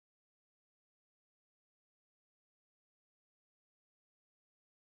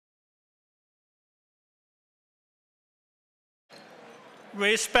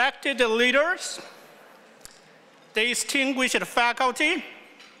respected leaders, distinguished faculty,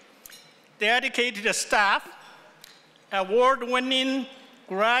 dedicated staff, award-winning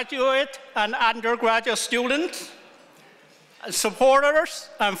graduate and undergraduate students, supporters,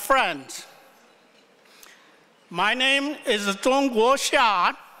 and friends. My name is Zong-Guo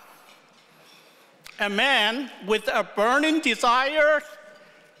Xia, a man with a burning desire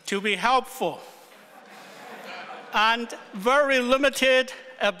to be helpful and very limited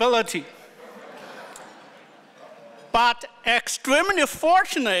ability, but extremely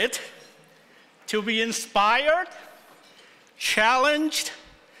fortunate to be inspired, challenged,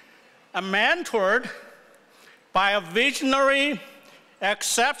 and mentored by a visionary,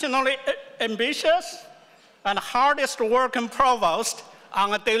 exceptionally ambitious, and hardest working provost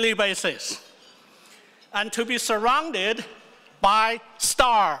on a daily basis, and to be surrounded by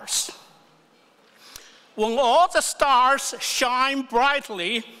stars. When all the stars shine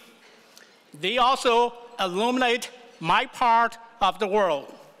brightly, they also illuminate my part of the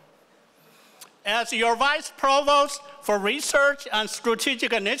world. As your Vice Provost for Research and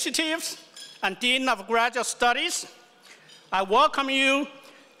Strategic Initiatives and Dean of Graduate Studies, I welcome you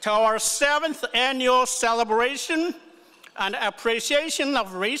to our 7th annual celebration and appreciation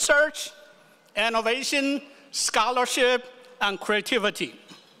of research, innovation, scholarship, and creativity,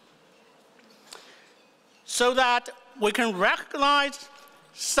 so that we can recognize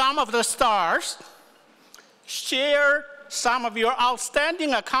some of the stars, share some of your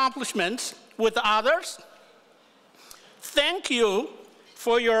outstanding accomplishments with others. Thank you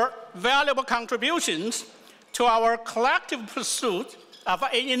for your valuable contributions to our collective pursuit of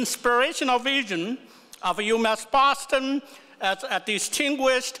an inspirational vision of UMass Boston as a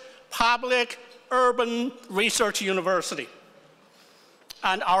distinguished public urban research university,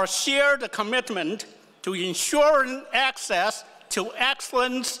 and our shared commitment to ensuring access to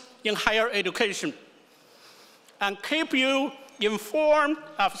excellence in higher education, and keep you informed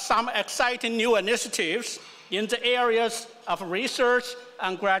of some exciting new initiatives in the areas of research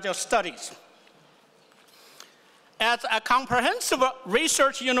and graduate studies. As a comprehensive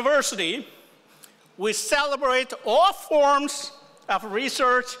research university, we celebrate all forms of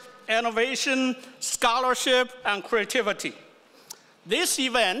research, innovation, scholarship, and creativity. This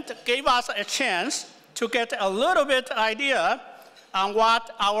event gave us a chance to get a little bit idea on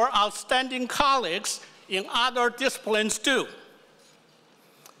what our outstanding colleagues in other disciplines do.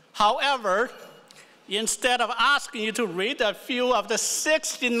 However, instead of asking you to read a few of the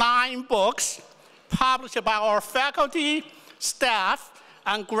 69 books published by our faculty, staff,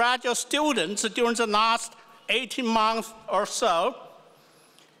 and graduate students during the last 18 months or so,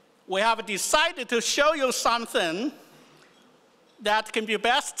 we have decided to show you something that can be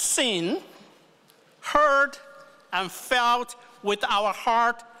best seen, heard, and felt with our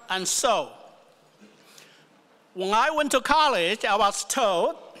heart and soul. When I went to college, I was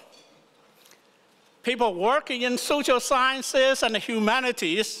told people working in social sciences and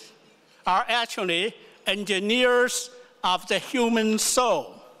humanities are actually engineers of the human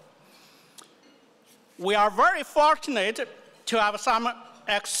soul. We are very fortunate to have some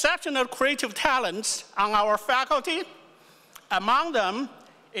exceptional creative talents on our faculty. Among them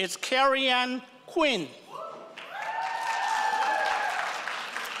is Carrie Ann Quinn.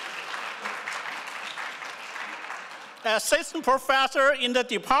 Assistant professor in the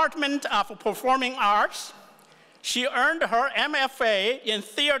Department of Performing Arts, she earned her MFA in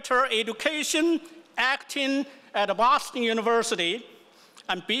theater education, acting at Boston University,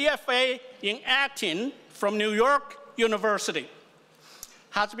 and BFA in acting from New York University.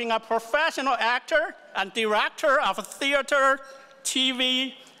 Has been a professional actor and director of theater,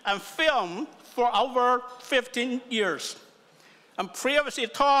 TV, and film for over 15 years, and previously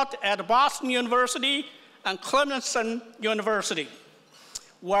taught at Boston University and Clemson University.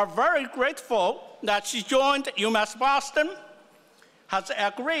 We're very grateful that she joined UMass Boston, has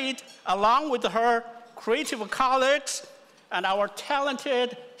agreed, along with her creative colleagues and our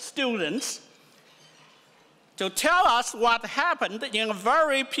talented students, to tell us what happened in a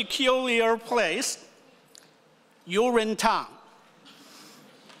very peculiar place, Urinetown,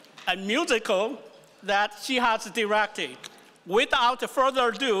 a musical that she has directed. Without further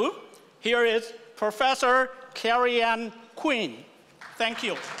ado, here is Professor Carrie Ann Quinn. Thank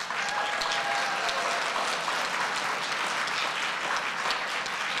you.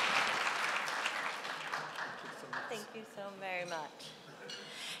 Thank you so very much.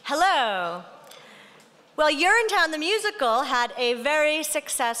 Hello. Well, Urinetown the musical had a very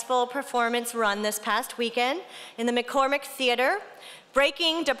successful performance run this past weekend in the McCormick Theater,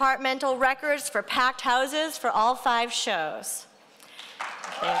 breaking departmental records for packed houses for all 5 shows.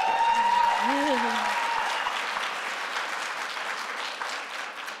 Thank you.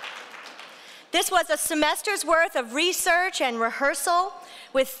 This was a semester's worth of research and rehearsal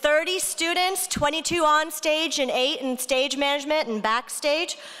with 30 students, 22 on stage and 8 in stage management and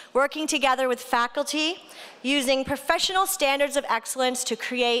backstage, working together with faculty, using professional standards of excellence to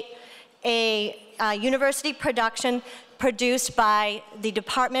create a university production produced by the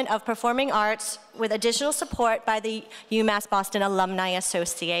Department of Performing Arts with additional support by the UMass Boston Alumni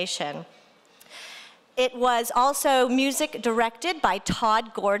Association. It was also music directed by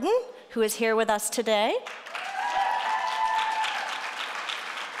Todd Gordon, who is here with us today.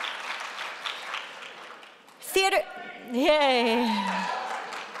 Theater, yay.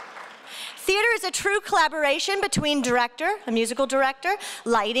 Theater is a true collaboration between director, a musical director,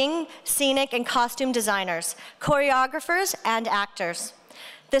 lighting, scenic and costume designers, choreographers, and actors.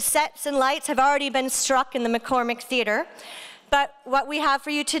 The sets and lights have already been struck in the McCormick Theater, but what we have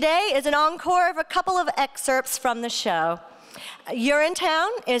for you today is an encore of a couple of excerpts from the show. Urinetown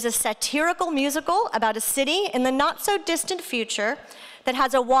is a satirical musical about a city in the not-so-distant future that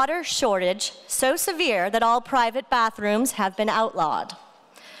has a water shortage so severe that all private bathrooms have been outlawed.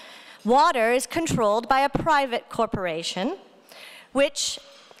 Water is controlled by a private corporation, which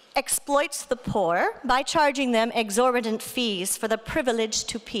exploits the poor by charging them exorbitant fees for the privilege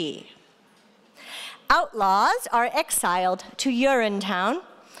to pee. Outlaws are exiled to Urinetown,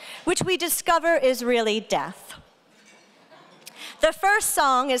 which we discover is really death. The first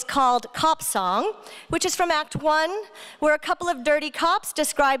song is called Cop Song, which is from Act 1, where a couple of dirty cops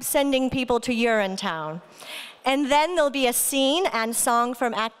describe sending people to Urinetown. And then there'll be a scene and song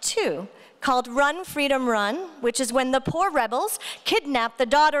from Act 2 called Run, Freedom, Run, which is when the poor rebels kidnap the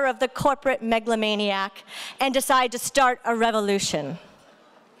daughter of the corporate megalomaniac and decide to start a revolution.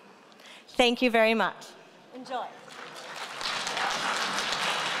 Thank you very much. Enjoy.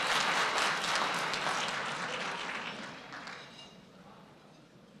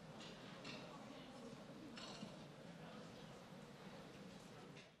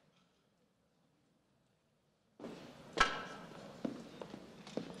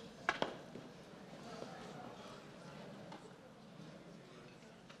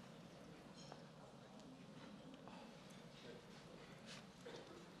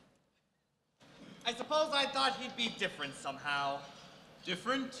 I suppose I thought he'd be different somehow.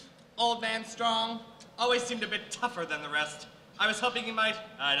 Different? Old man strong? Always seemed a bit tougher than the rest. I was hoping he might,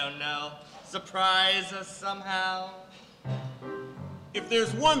 I don't know, surprise us somehow. If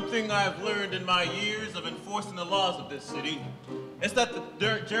there's one thing I've learned in my years of enforcing the laws of this city, it's that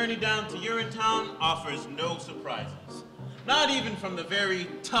the journey down to Urinetown offers no surprises. Not even from the very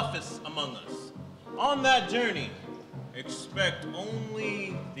toughest among us. On that journey, expect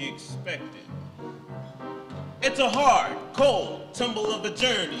only the expected. It's a hard, cold tumble of a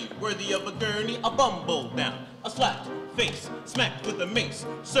journey, worthy of a gurney, a bumble down, a slapped face, smacked with a mace,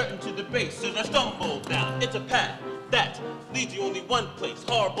 certain to the base as I stumble down. It's a path that leads you only one place,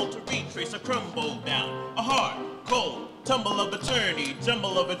 horrible to retrace or crumble down. A hard, cold tumble of a journey,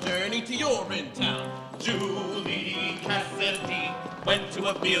 jumble of a journey to Urinetown. Julie Cassidy went to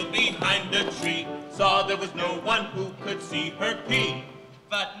a field behind a tree, saw there was no one who could see her pee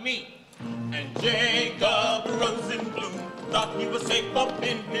but me. And Jacob Rosenblum thought he was safe up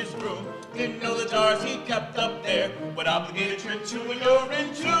in his room. Didn't know the jars he kept up there would obligate a trip to a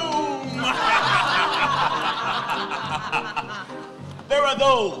Urinetown. There are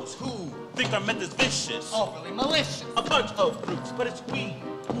those who think our method's vicious, Overly malicious. a bunch of fruits, but it's we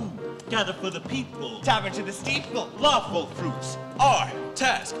who gather for the people. Tavern to the steeple. Lawful fruits, our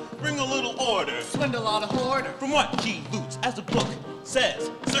task, bring a little order. Swindle out a hoarder. From what he loots, as the book says,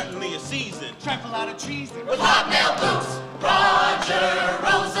 certainly a season. Trample out a treason. With hobnail boots, Roger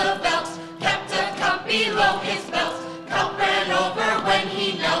Roosevelt kept a cup below his belt. Cup ran over when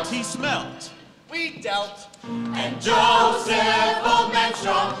he knelt. He smelt. We dealt. And Joseph, old man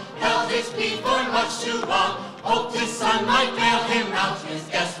strong, held his peace for much too long. Hoped his son might bail him out. His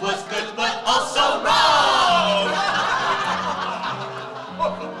guess was good, but also wrong.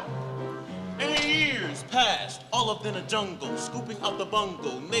 And years passed, all up in a jungle, scooping out the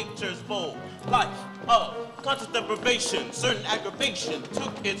bungle, nature's bowl. Life of conscious deprivation, certain aggravation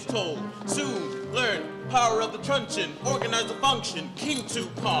took its toll. Soon learned power of the truncheon, organize the function, king to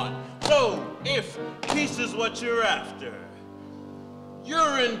pawn. So, if peace is what you're after,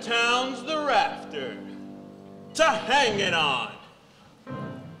 Urinetown's the rafter to hang it on.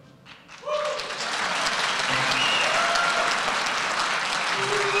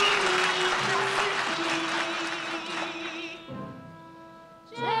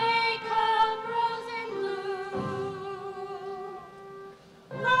 Jacob Rosenblum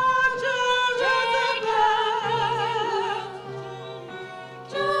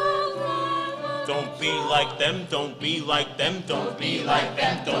Don't be like them, don't be like them, don't be like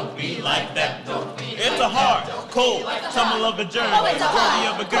them, don't be like them. It's a hard, cold tumble of a journey, worthy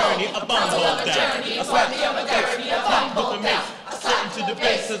of a gurney, a bumble down. A slap of a gurney, a pop with a mace, certain to the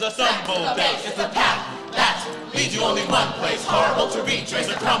base as a stumble down. It's a path that leads you only one place, horrible to retrace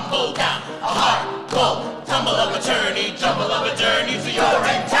or crumble down. A hard, cold tumble of a journey, jumble of a journey, so you're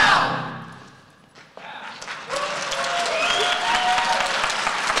in town.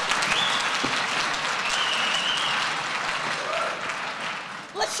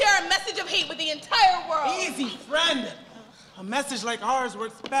 Let's share a message of hate with the entire world. Easy, friend. A message like ours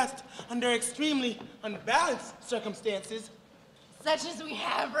works best under extremely unbalanced circumstances. Such as we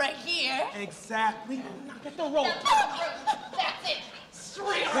have right here. Exactly. Now get the rope. That's it.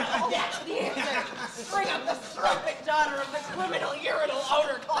 String up. That's the answer. String up the strumpet daughter of the criminal urinal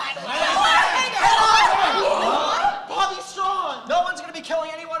odor class. Bobby Strong! No one's gonna be killing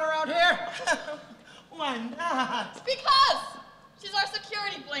anyone around here. Why not? It's because she's our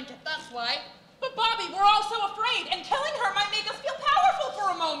security blanket, that's why. But Bobby, we're all so afraid, and killing her might make us feel powerful for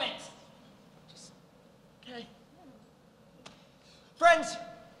a moment. Okay. Friends,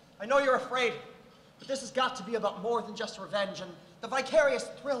 I know you're afraid, but this has got to be about more than just revenge and the vicarious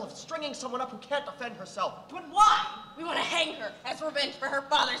thrill of stringing someone up who can't defend herself. But why? We want to hang her as revenge for her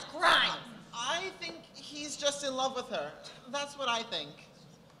father's crimes. I think he's just in love with her. That's what I think.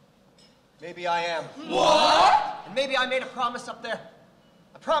 Maybe I am. What? And maybe I made a promise up there.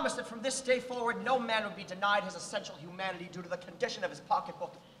 A promise that from this day forward, no man would be denied his essential humanity due to the condition of his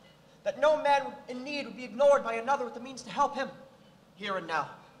pocketbook. That no man in need would be ignored by another with the means to help him. Here and now,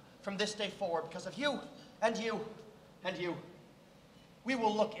 from this day forward, because of you, and you, and you, we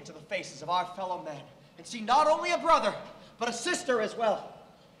will look into the faces of our fellow men and see not only a brother, but a sister as well.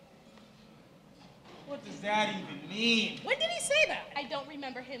 What does that even mean? When did he say that? I don't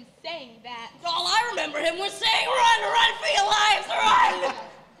remember him saying that. All I remember him was saying, run for your lives, run!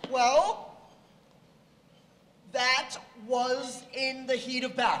 Well, that was in the heat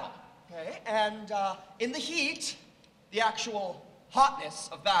of battle, okay? And in the heat, the actual hotness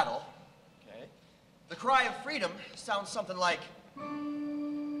of battle, okay, the cry of freedom sounds something like,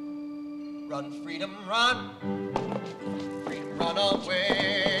 run, freedom, run. Freedom, run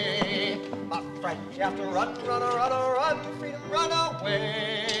away. My friend, you have to run, freedom, run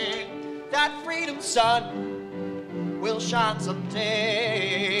away. That freedom sun will shine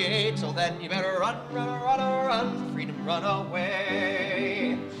someday. Till then, you better run, freedom, run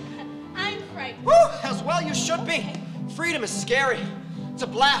away. I'm frightened. Woo, as well you should be. Freedom is scary. It's a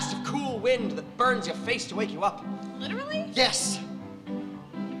blast of cool wind that burns your face to wake you up. Literally? Yes.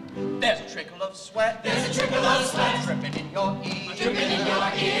 There's a trickle of sweat. There's a trickle of sweat dripping in your ear. dripping in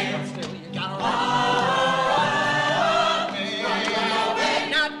your ear. Still you gotta run away.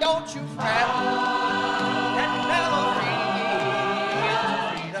 Now don't you fret. And never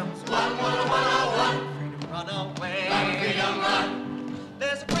freedom's Run, freedom, run away. freedom, run.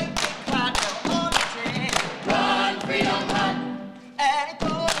 There's a great big cloud on the train. Run, freedom, run. And it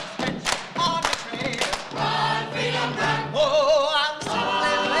goes on the train. Run, freedom, run. Oh, I'm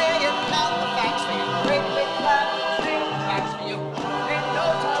simply laying out the facts for you. Great big cloud, laying the facts for you. Ain't no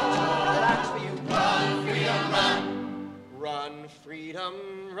time to relax for you. Run, freedom, run. Run, freedom,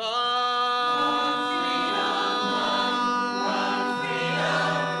 run.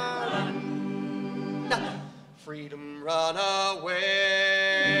 Freedom, run away.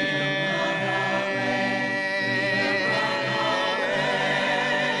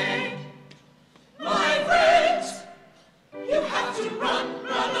 My friends, you have to run.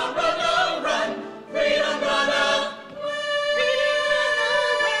 Freedom, run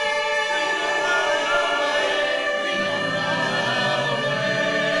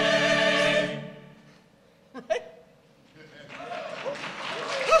Right?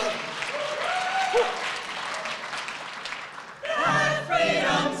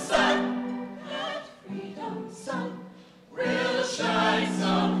 freedom sun will shine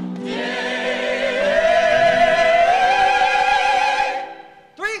someday.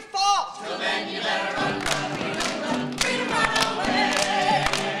 3, 4. Till then you better run, freedom, run away.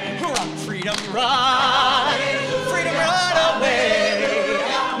 Run, freedom, run. Freedom, run away.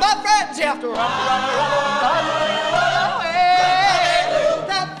 My friends, you have to run away.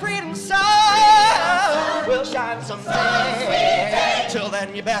 That freedom sun will shine someday. Till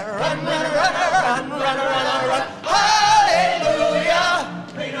then, you better run. Hallelujah.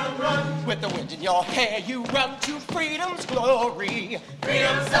 Freedom, run. With the wind in your hair, you run to freedom's glory.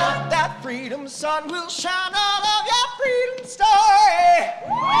 Freedom sun. That freedom sun will shine all of your freedom story.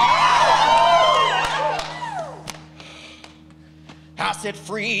 I said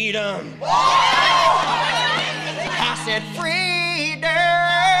freedom. I said freedom.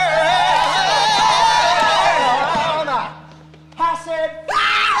 I said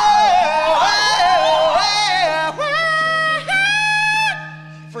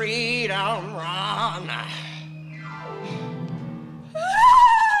freedom run.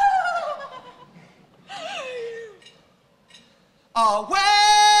 Away.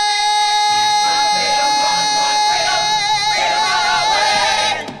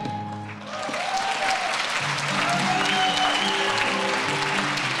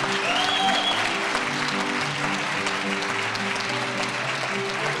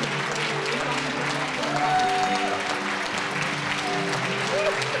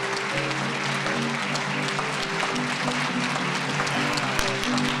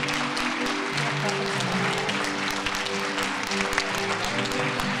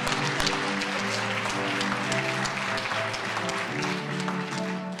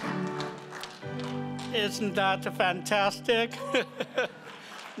 Isn't that fantastic?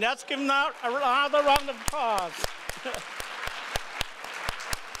 Let's give them another round of applause.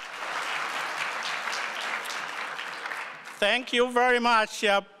 Thank you very much,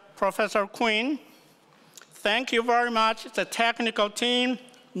 Professor Quinn. Thank you very much, the technical team,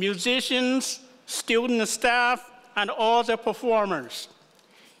 musicians, student staff, and all the performers.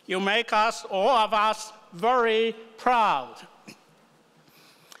 You make us, all of us, very proud.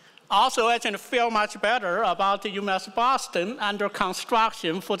 Also, I can feel much better about the UMass Boston under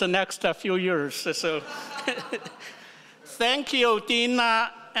construction for the next few years. So, thank you, Dean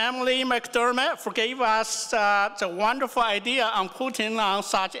Emily McDermott, for giving us the wonderful idea on putting on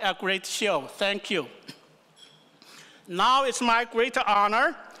such a great show. Thank you. Now it's my great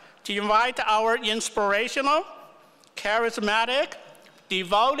honor to invite our inspirational, charismatic,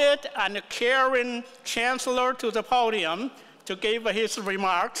 devoted, and caring chancellor to the podium to give his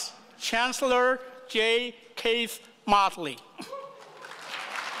remarks. Chancellor J. Keith Motley.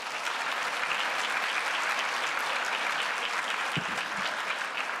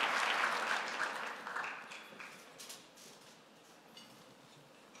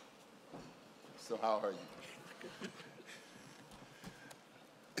 So how are you?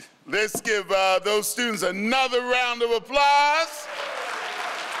 Let's give those students another round of applause.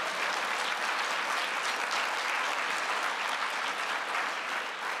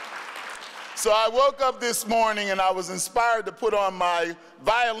 So I woke up this morning and I was inspired to put on my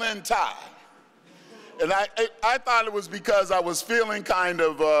violin tie. And I thought it was because I was feeling kind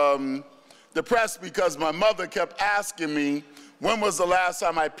of depressed because my mother kept asking me when was the last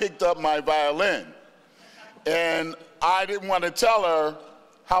time I picked up my violin. And I didn't want to tell her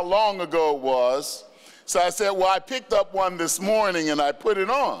how long ago it was. So I said, well, I picked up one this morning and I put it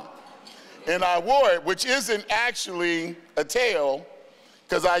on. And I wore it, which isn't actually a tail,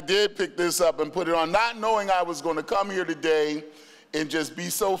 because I did pick this up and put it on, not knowing I was going to come here today and just be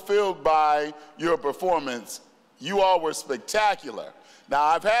so filled by your performance. You all were spectacular. Now,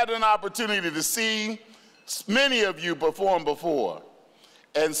 I've had an opportunity to see many of you perform before,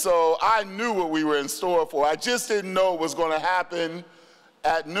 and so I knew what we were in store for. I just didn't know it was going to happen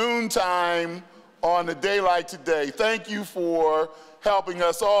at noontime on a day like today. Thank you for helping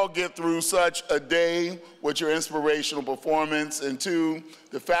us all get through such a day with your inspirational performance, and to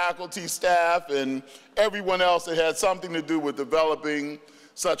the faculty, staff, and everyone else that had something to do with developing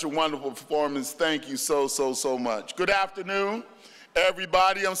such a wonderful performance. Thank you so, so, so much. Good afternoon,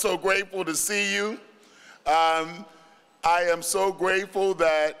 everybody. I'm so grateful to see you. I am so grateful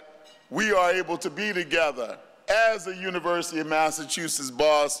that we are able to be together as the University of Massachusetts,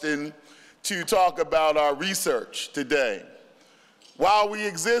 Boston, to talk about our research today. While we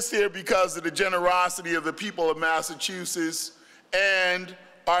exist here because of the generosity of the people of Massachusetts and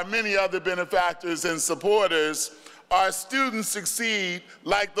our many other benefactors and supporters, our students succeed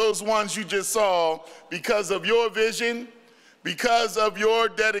like those ones you just saw because of your vision, because of your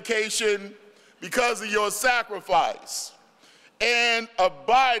dedication, because of your sacrifice, and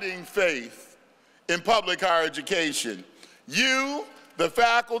abiding faith in public higher education. You, the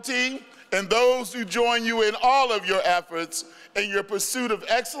faculty, and those who join you in all of your efforts in your pursuit of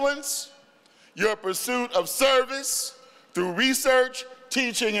excellence, your pursuit of service through research,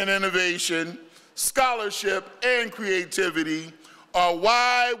 teaching, and innovation, scholarship, and creativity are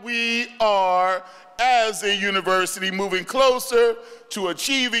why we are, as a university, moving closer to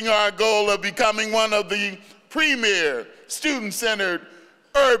achieving our goal of becoming one of the premier student-centered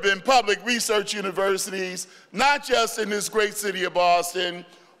urban public research universities, not just in this great city of Boston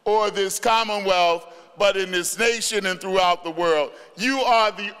or this Commonwealth, but in this nation and throughout the world. You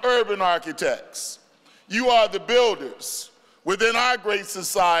are the urban architects. You are the builders within our great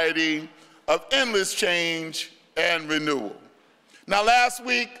society of endless change and renewal. Now, last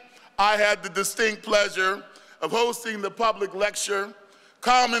week, I had the distinct pleasure of hosting the public lecture,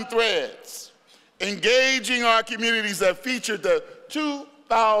 Common Threads, Engaging Our Communities, that featured the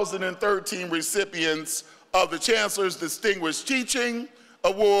 2013 recipients of the Chancellor's Distinguished Teaching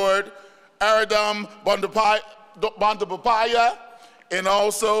Award, Aradam Bandapapaya, and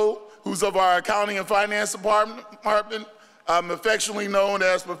also who's of our Accounting and Finance Department, affectionately known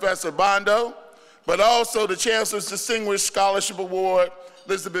as Professor Bondo, but also the Chancellor's Distinguished Scholarship Award,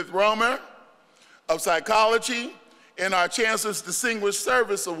 Elizabeth Romer of Psychology, and our Chancellor's Distinguished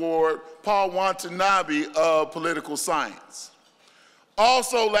Service Award, Paul Watanabe of Political Science.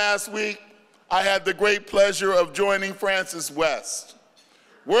 Also last week, I had the great pleasure of joining Francis West,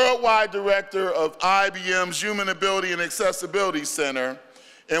 Worldwide Director of IBM's Human Ability and Accessibility Center,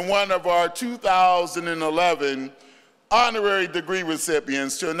 and one of our 2011 honorary degree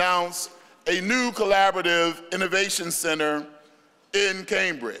recipients, to announce a new collaborative innovation center in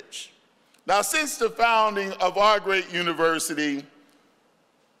Cambridge. Now, since the founding of our great university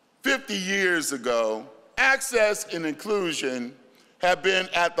 50 years ago, access and inclusion have been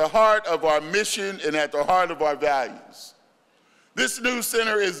at the heart of our mission and at the heart of our values. This new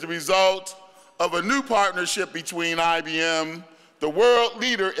center is the result of a new partnership between IBM, the world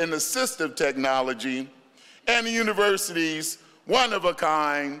leader in assistive technology, and the university's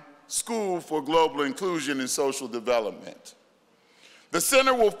one-of-a-kind School for Global Inclusion and Social Development. The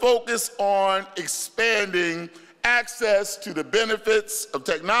center will focus on expanding access to the benefits of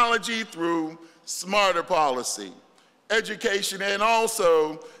technology through smarter policy, education, and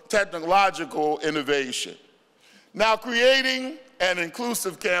also technological innovation. Now, creating an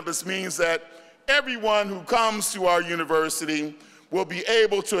inclusive campus means that everyone who comes to our university will be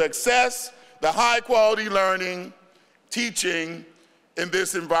able to access the high-quality learning, teaching in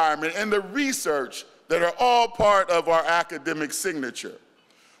this environment, and the research that are all part of our academic signature.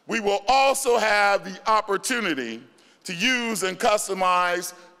 We will also have the opportunity to use and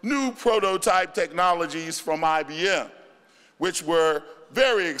customize new prototype technologies from IBM, which we're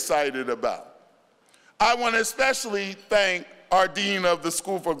very excited about. I want to especially thank our Dean of the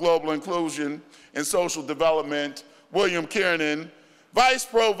School for Global Inclusion and Social Development, William Kiernan, Vice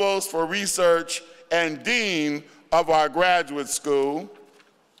Provost for Research and Dean of our graduate school,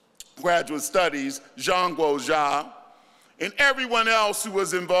 Graduate Studies, Zong-Guo Xia, and everyone else who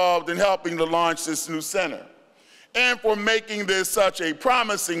was involved in helping to launch this new center, and for making this such a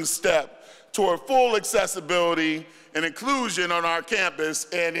promising step toward full accessibility and inclusion on our campus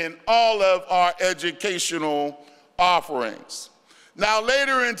and in all of our educational offerings. Now,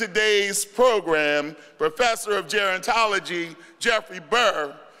 later in today's program, Professor of Gerontology, Jeffrey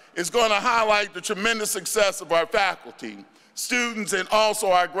Burr, is going to highlight the tremendous success of our faculty, students, and also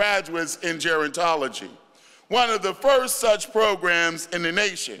our graduates in gerontology, one of the first such programs in the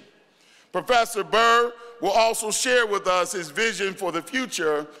nation. Professor Burr will also share with us his vision for the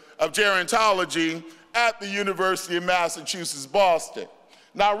future of gerontology at the University of Massachusetts, Boston.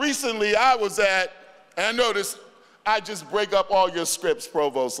 Now, recently I was at, and I noticed I just break up all your scripts,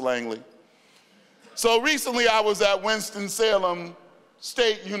 Provost Langley. So recently I was at Winston-Salem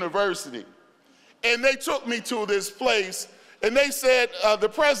State University, and they took me to this place, and they said the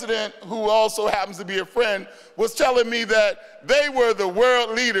president, who also happens to be a friend, was telling me that they were the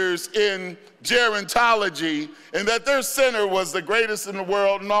world leaders in gerontology and that their center was the greatest in the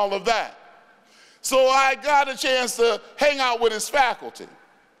world and all of that. So I got a chance to hang out with his faculty.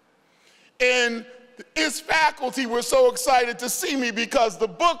 And his faculty were so excited to see me because the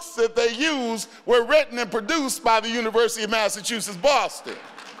books that they used were written and produced by the University of Massachusetts, Boston.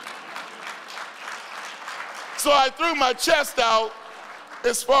 So I threw my chest out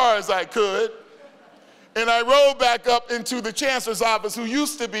as far as I could, and I rolled back up into the chancellor's office, who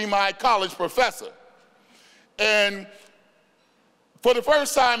used to be my college professor. And for the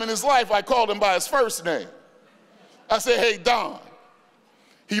first time in his life, I called him by his first name. I said, "Hey, Don."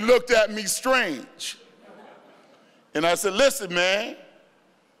 He looked at me strange. And I said, "Listen, man,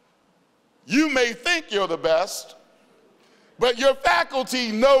 you may think you're the best, but your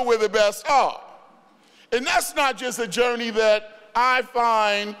faculty know where the best are." And that's not just a journey that I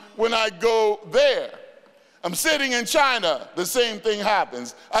find when I go there. I'm sitting in China, the same thing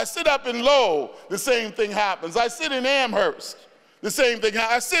happens. I sit up in Lowell, the same thing happens. I sit in Amherst, the same thing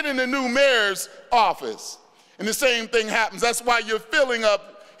happens. I sit in the new mayor's office, and the same thing happens. That's why you're filling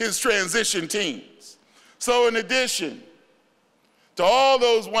up his transition teams. So in addition to all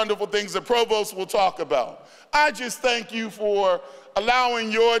those wonderful things the provost will talk about, I just thank you for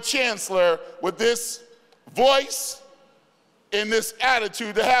allowing your chancellor with this voice, in this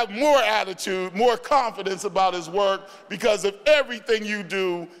attitude, to have more attitude, more confidence about his work because of everything you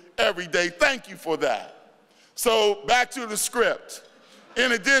do every day. Thank you for that. So back to the script.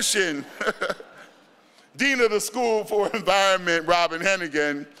 In addition, Dean of the School for Environment, Robin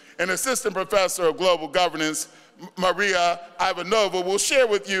Hennigan, and Assistant Professor of Global Governance, Maria Ivanova, will share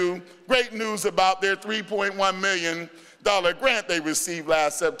with you great news about their $3.1 million grant they received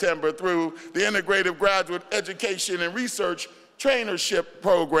last September through the Integrative Graduate Education and Research Trainership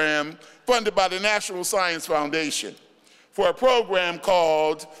Program funded by the National Science Foundation for a program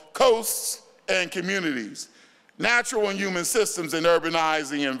called Coasts and Communities, Natural and Human Systems in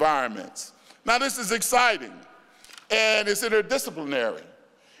Urbanizing Environments. Now this is exciting and it's interdisciplinary.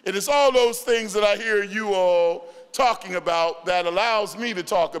 It is all those things that I hear you all talking about that allows me to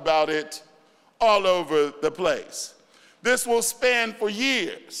talk about it all over the place. This will span for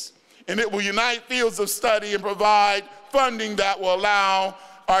years, and it will unite fields of study and provide funding that will allow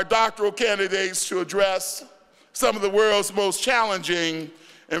our doctoral candidates to address some of the world's most challenging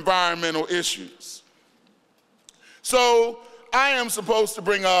environmental issues. So I am supposed to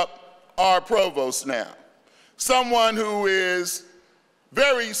bring up our provost now, someone who is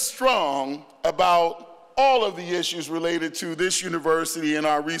very strong about all of the issues related to this university and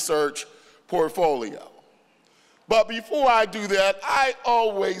our research portfolio. But before I do that, I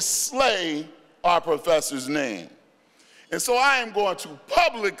always slay our professor's name. And so I am going to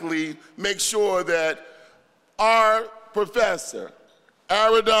publicly make sure that our professor,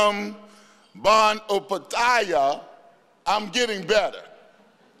 Aradam Ban-Opataya, I'm getting better,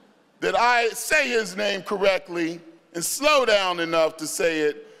 that I say his name correctly and slow down enough to say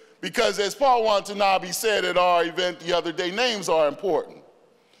it, because as Paul Watanabe said at our event the other day, names are important.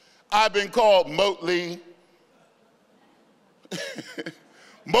 I've been called Motley,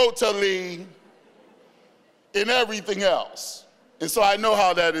 Motley, and everything else. And so I know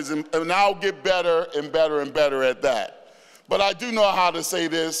how that is, and I'll get better and better and better at that. But I do know how to say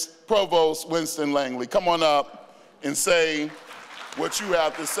this. Provost Winston Langley, come on up and say what you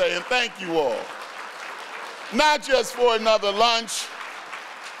have to say, and thank you all. Not just for another lunch,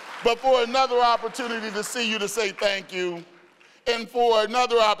 but for another opportunity to see you, to say thank you, and for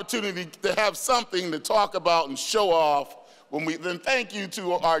another opportunity to have something to talk about and show off when we, then thank you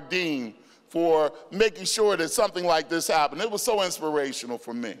to our dean for making sure that something like this happened. It was so inspirational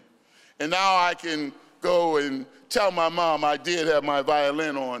for me. And now I can go and tell my mom I did have my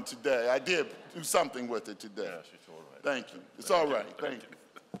violin on today. I did do something with it today. Yes, it's all right. Thank you. It's all right. Thank you.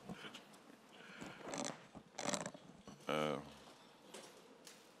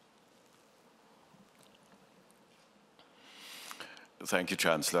 Thank you,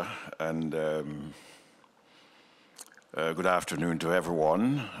 Chancellor, and good afternoon to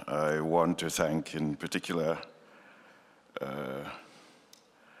everyone. I want to thank in particular Zong-Guo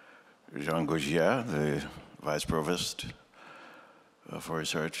Xia, the Vice Provost for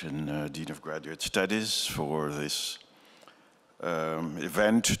Research and Dean of Graduate Studies, for this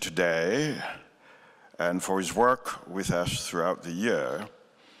event today and for his work with us throughout the year.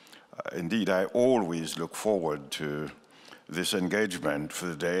 Indeed, I always look forward to this engagement for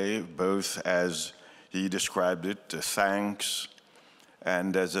the day, both as he described it, thanks,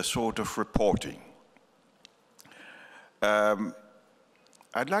 and as a sort of reporting. I'd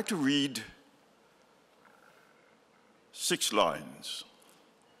like to read 6 lines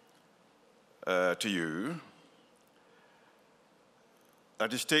to you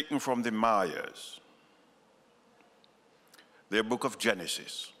that is taken from the Mayas, their book of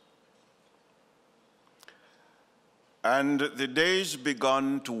Genesis. And the days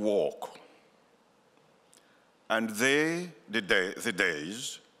began to walk, and the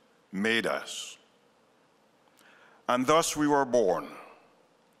days made us. And thus we were born,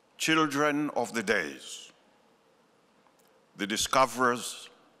 children of the days, the discoverers,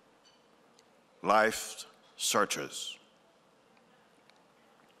 life searchers.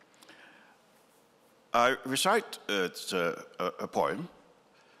 I recite a poem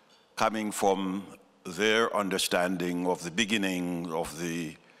coming from their understanding of the beginning of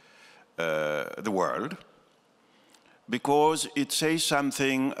the world, because it says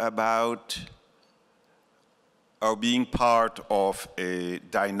something about our being part of a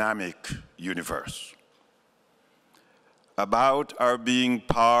dynamic universe, about our being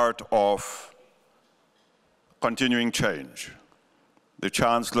part of continuing change. The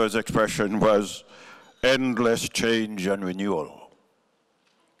Chancellor's expression was endless change and renewal.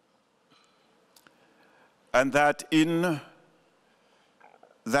 And that in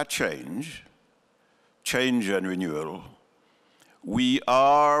that change and renewal, we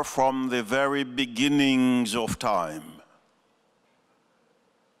are from the very beginnings of time,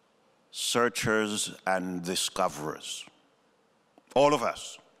 searchers and discoverers. All of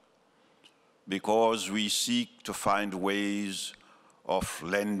us, because we seek to find ways of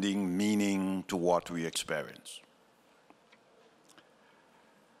lending meaning to what we experience.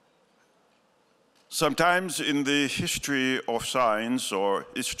 Sometimes in the history of science or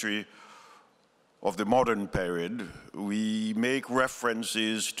history of the modern period, we make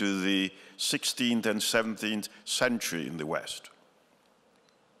references to the 16th and 17th century in the West.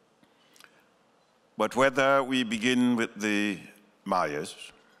 But whether we begin with the Mayas,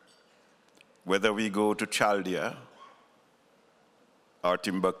 whether we go to Chaldea or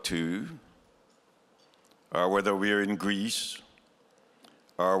Timbuktu, or whether we're in Greece,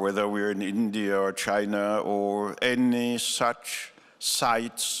 or whether we're in India or China or any such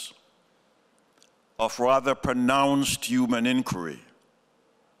sites of rather pronounced human inquiry,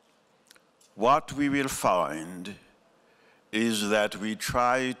 what we will find is that we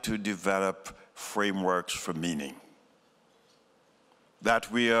try to develop frameworks for meaning,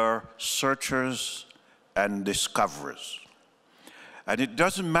 that we are searchers and discoverers. And it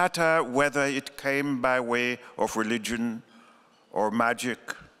doesn't matter whether it came by way of religion or magic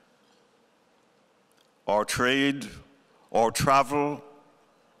or trade or travel,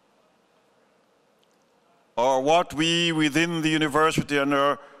 or what we within the university and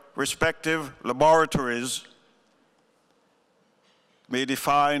our respective laboratories may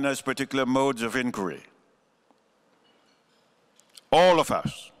define as particular modes of inquiry. All of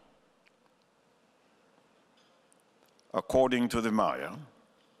us, according to the Maya,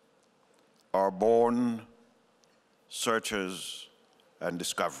 are born searchers and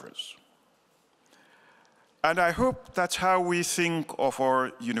discoverers. And I hope that's how we think of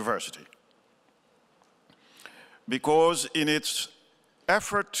our university. Because in its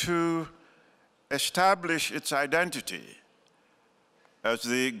effort to establish its identity as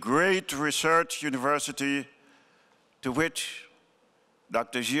the great research university to which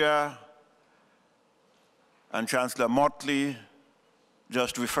Dr. Xia and Chancellor Motley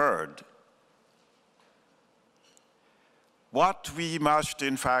just referred, what we must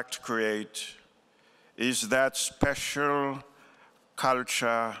in fact create is that special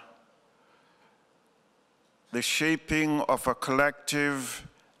culture, the shaping of a collective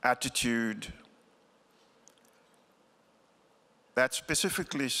attitude that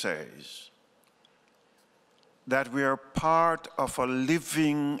specifically says that we are part of a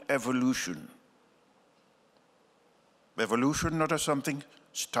living evolution. Evolution not as something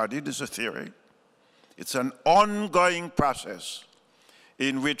studied as a theory. It's an ongoing process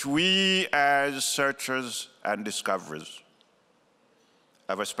in which we as searchers and discoverers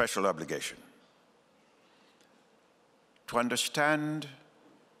have a special obligation to understand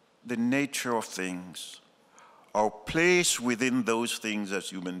the nature of things, our place within those things as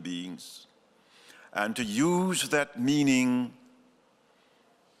human beings, and to use that meaning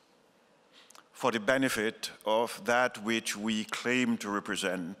for the benefit of that which we claim to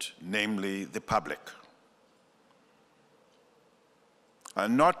represent, namely the public.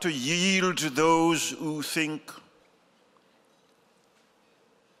 And not to yield to those who think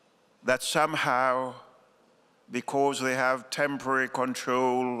that somehow, because they have temporary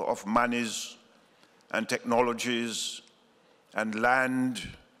control of monies and technologies and land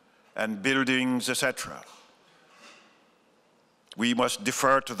and buildings, etc., we must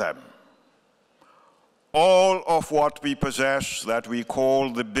defer to them. All of what we possess that we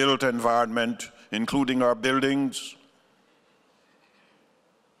call the built environment, including our buildings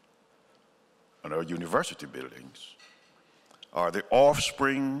and our university buildings, are the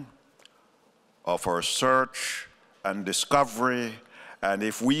offspring of our search and discovery. And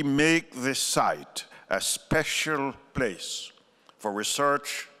if we make this site a special place for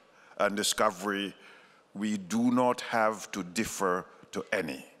research and discovery, we do not have to differ to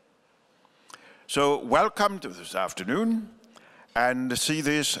any. So welcome to this afternoon, and see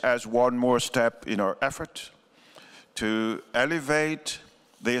this as one more step in our effort to elevate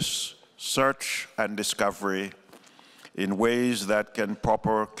this search and discovery in ways that can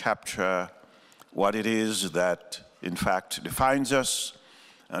properly capture what it is that in fact defines us,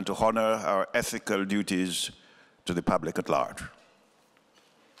 and to honor our ethical duties to the public at large.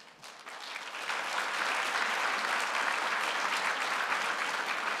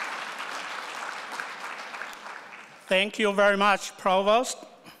 Thank you very much, Provost.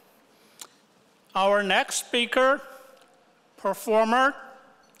 Our next speaker, performer,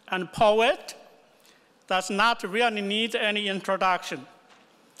 and poet does not really need any introduction.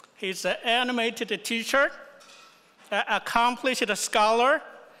 He's an animated teacher, an accomplished scholar,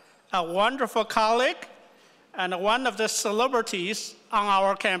 a wonderful colleague, and one of the celebrities on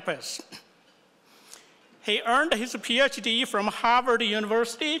our campus. He earned his PhD from Harvard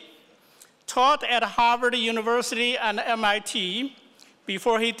University, taught at Harvard University and MIT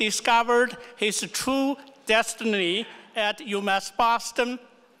before he discovered his true destiny at UMass Boston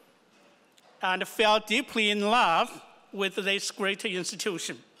and fell deeply in love with this great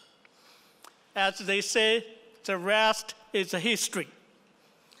institution. As they say, the rest is history.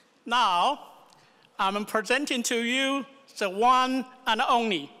 Now, I'm presenting to you the one and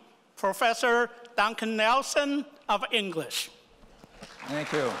only Professor Duncan Nelson of English.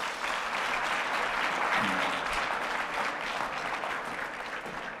 Thank you.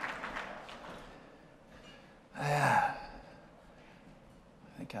 I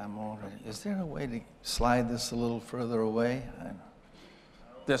think I'm all ready. Is there a way to slide this a little further away?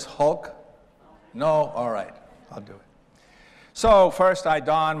 This Hulk? No? All right, I'll do it. So first I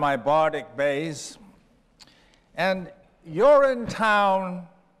don my bardic bays, and Urinetown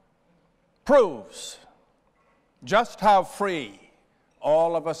proves just how free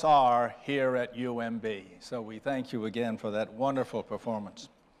all of us are here at UMB. So we thank you again for that wonderful performance.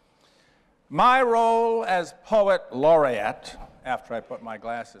 My role as poet laureate, after I put my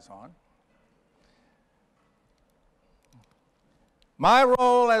glasses on, my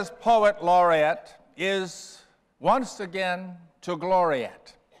role as poet laureate is once again to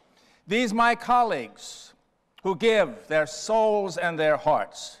gloriate these my colleagues who give their souls and their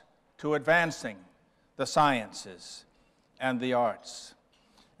hearts to advancing the sciences and the arts.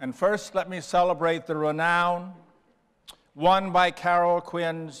 And first, let me celebrate the renown won by Carrie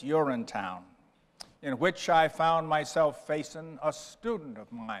Quinn's Urinetown, in which I found myself facing a student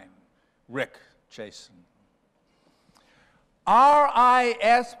of mine, Rick Chasen.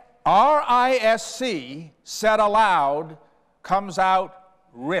 RISC said aloud comes out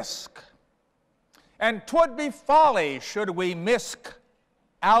risk. And 'twould be folly should we miscalculate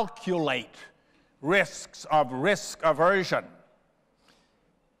risks of risk aversion.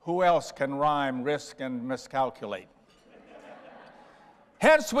 Who else can rhyme risk and miscalculate?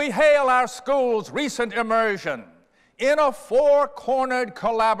 Hence we hail our school's recent immersion in a four-cornered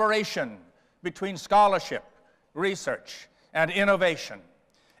collaboration between scholarship, research, and innovation,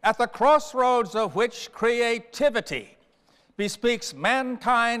 at the crossroads of which creativity bespeaks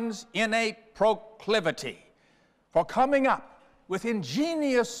mankind's innate proclivity for coming up with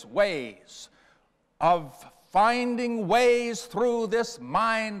ingenious ways of finding ways through this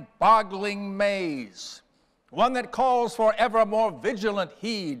mind-boggling maze, one that calls for ever more vigilant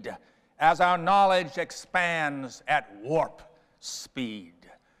heed as our knowledge expands at warp speed.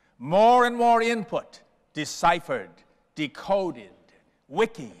 More and more input deciphered, decoded,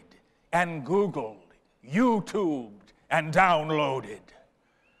 wikied, and Googled, YouTubed, and downloaded.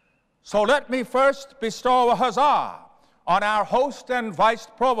 So let me first bestow a huzzah on our host and Vice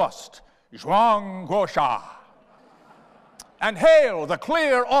Provost, Zong-Guo Xia, and hail the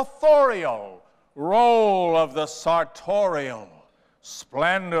clear authorial roll of the sartorial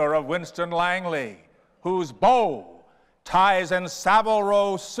splendor of Winston Langley, whose bow, ties, and Savile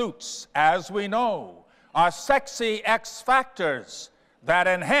Row suits, as we know, are sexy X factors that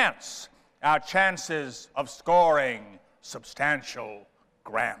enhance our chances of scoring substantial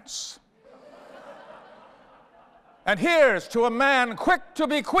grants. And here's to a man quick to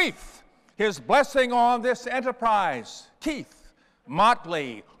bequeath his blessing on this enterprise, Keith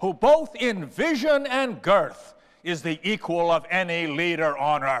Motley, who both in vision and girth is the equal of any leader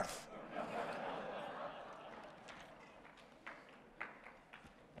on earth.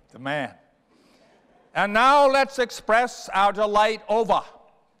 The man. And now let's express our delight over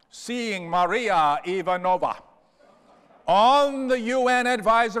seeing Maria Ivanova on the UN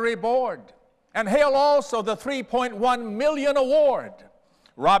Advisory Board, and hail also the $3.1 million award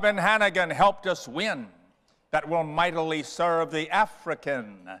Robin Hannigan helped us win that will mightily serve the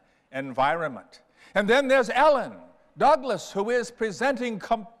African environment. And then there's Ellen Douglas, who is presenting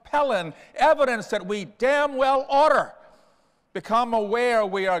compelling evidence that we damn well oughter become aware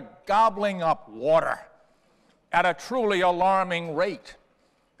we are gobbling up water at a truly alarming rate.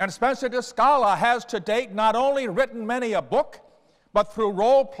 And Spencer DeScala has to date not only written many a book, but through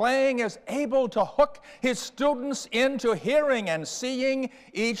role-playing is able to hook his students into hearing and seeing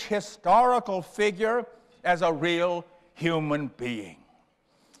each historical figure as a real human being.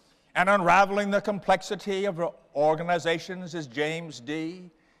 And unraveling the complexity of organizations is James D.,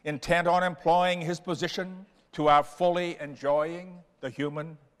 intent on employing his position to our fully enjoying the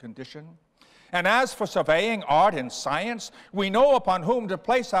human condition. And as for surveying art and science, we know upon whom to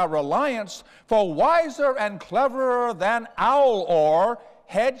place our reliance, for wiser and cleverer than owl or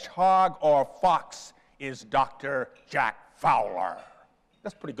hedgehog or fox is Dr. Jack Fowler.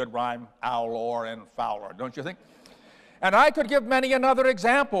 That's a pretty good rhyme, Owlor and Fowler, don't you think? And I could give many another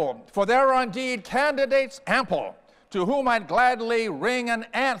example, for there are indeed candidates ample, to whom I'd gladly ring an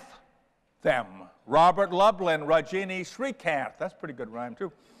anthem. Robert Lublin, Rajini Shrikant, that's a pretty good rhyme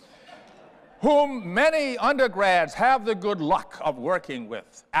too, whom many undergrads have the good luck of working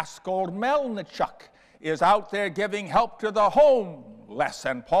with. Askold Melnichuk is out there giving help to the homeless,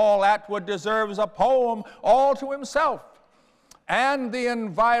 and Paul Atwood deserves a poem all to himself. And the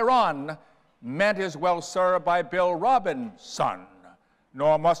environ meant is well served by Bill Robinson.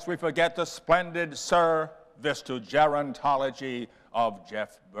 Nor must we forget the splendid service to gerontology of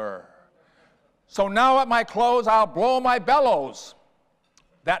Jeff Burr. So now at my close, I'll blow my bellows.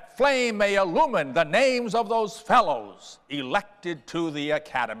 That flame may illumine the names of those fellows elected to the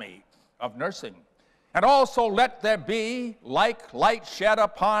Academy of Nursing. And also let there be like light shed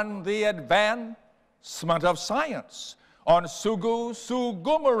upon the advancement of science, on Sugu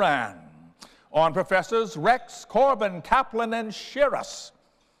Sugumaran, on Professors Rex, Corbin, Kaplan, and Shiras,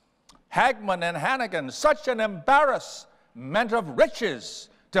 Hagman and Hannigan, such an embarrassment of riches,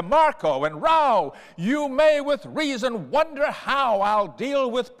 DeMarco and Rao. You may with reason wonder how I'll deal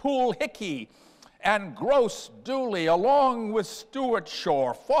with Poole Hickey and Gross Dooley, along with Stuart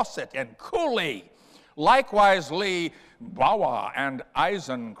Shore, Fawcett, and Cooley, likewise Lee, Bawa, and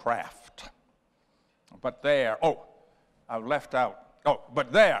Eisencraft. But there, I've left out,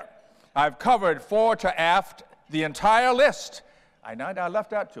 but there, I've covered fore to aft the entire list. I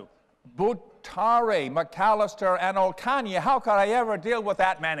left out two. Butare, McAllister, and Olkanya. How could I ever deal with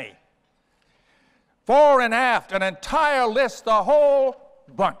that many? Fore and aft, an entire list, the whole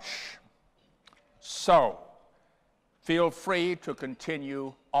bunch. So, feel free to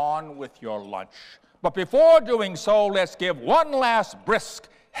continue on with your lunch. But before doing so, let's give one last brisk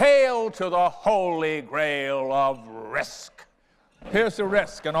hail to the holy grail of risk. Here's the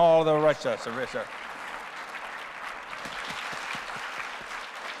risk and all the riches.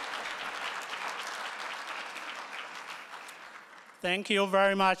 Thank you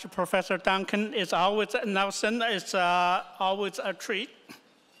very much, Professor Duncan. It's always, Nelson, it's always a treat.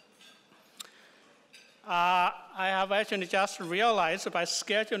 I have actually just realized by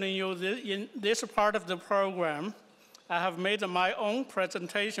scheduling you in this part of the program, I have made my own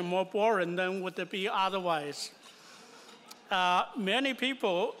presentation more boring than would it be otherwise. Many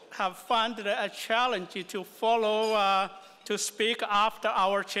people have found it a challenge to follow, to speak after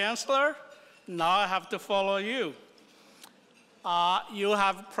our chancellor. Now I have to follow you. You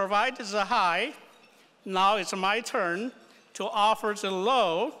have provided the high. Now it's my turn to offer the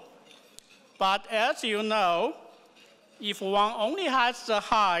low. But as you know, if one only has the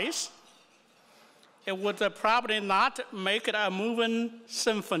highs, it would probably not make it a moving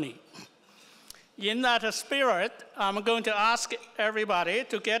symphony. In that spirit, I'm going to ask everybody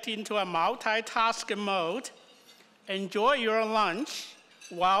to get into a multitasking mode. Enjoy your lunch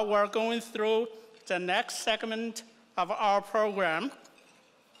while we're going through the next segment of our program.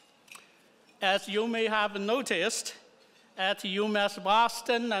 As you may have noticed, at UMass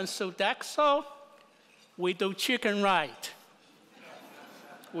Boston and Sodexo, we do chicken right.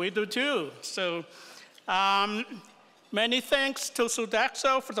 We do too. So many thanks to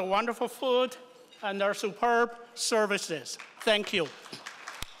Sodexo for the wonderful food and their superb services. Thank you.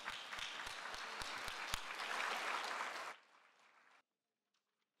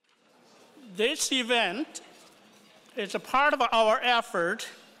 This event is a part of our effort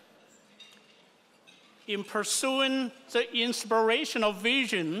in pursuing the inspirational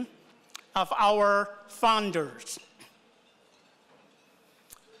vision of our founders.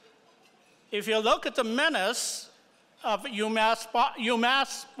 If you look at the minutes of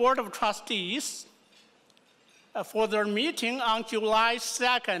UMass Board of Trustees for their meeting on July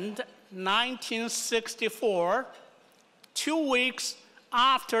 2nd, 1964, 2 weeks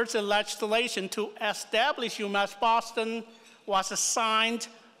after the legislation to establish UMass Boston was signed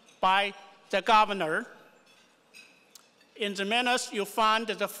by the governor, in the minutes you find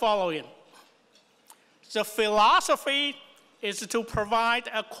the following. The philosophy is to provide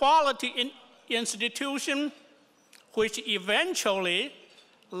a quality institution which eventually,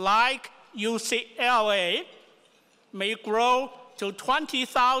 like UCLA, may grow to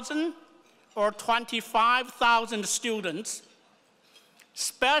 20,000 or 25,000 students.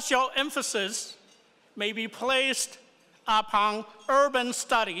 Special emphasis may be placed upon urban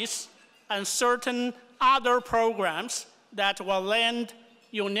studies and certain other programs that will lend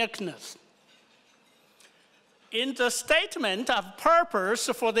uniqueness. In the statement of purpose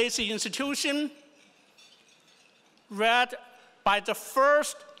for this institution, read by the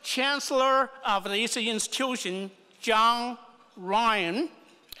first chancellor of this institution, John Ryan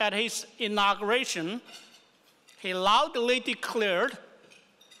at his inauguration, he loudly declared,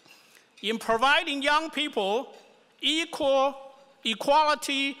 in providing young people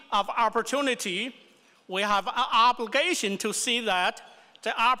equality of opportunity, we have an obligation to see that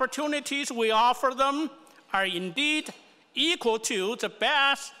the opportunities we offer them are indeed equal to the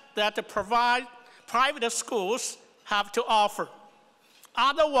best that the private schools have to offer.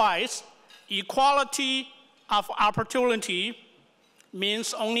 Otherwise, equality of opportunity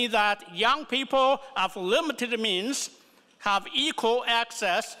means only that young people of limited means have equal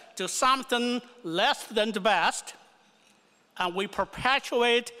access to something less than the best, and we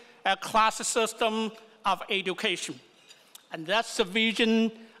perpetuate a class system of education. And that's the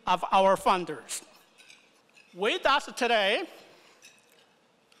vision of our founders. With us today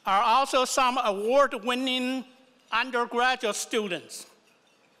are also some award-winning undergraduate students.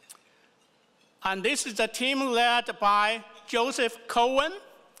 And this is a team led by Joseph Cohen,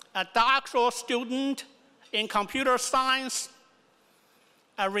 a doctoral student in computer science,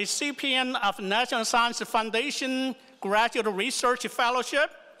 a recipient of National Science Foundation Graduate Research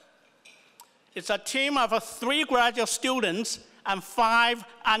Fellowship. It's a team of 3 graduate students and 5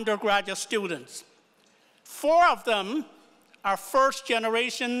 undergraduate students. 4 of them are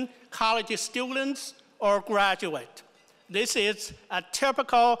first-generation college students or graduate. This is a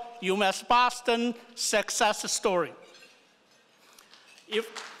typical UMass Boston success story.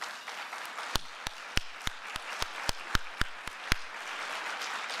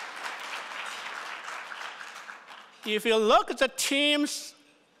 If you look at the teams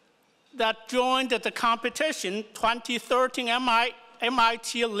that joined the competition, 2013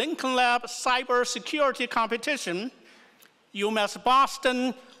 MIT Lincoln Lab cybersecurity competition, UMass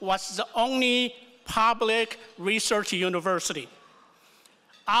Boston was the only public research university.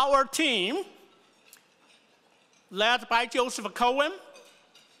 Our team, led by Joseph Cohen,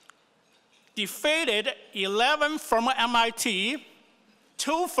 defeated 11 from MIT,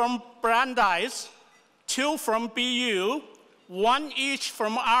 2 from Brandeis, 2 from BU, 1 each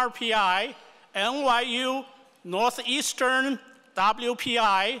from RPI, NYU, Northeastern,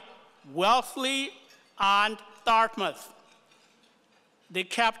 WPI, Wellesley, and Dartmouth. They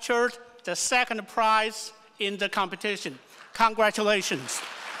captured the 2nd prize in the competition. Congratulations.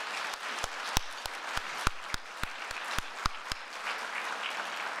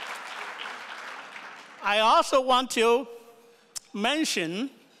 I also want to mention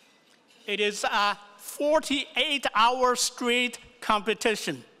it is a 48-hour straight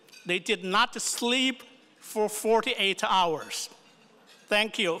competition. They did not sleep for 48 hours.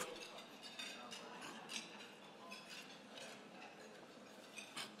 Thank you.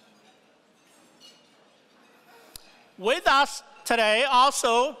 With us today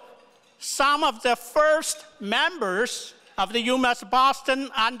also some of the first members of the UMass Boston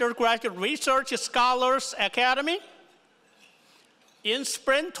Undergraduate Research Scholars Academy. In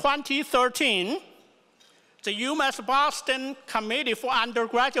spring 2013, the UMass Boston Committee for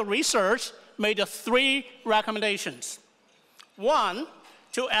Undergraduate Research made 3 recommendations. 1,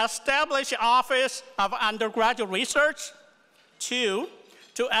 to establish the Office of Undergraduate Research. 2,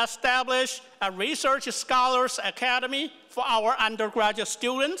 to establish a Research Scholars Academy for our undergraduate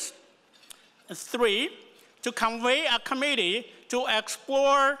students. 3, to convey a committee to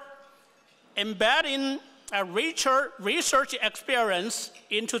explore embedding a research experience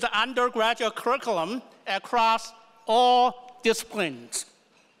into the undergraduate curriculum across all disciplines.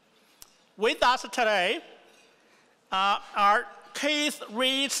 With us today are Keith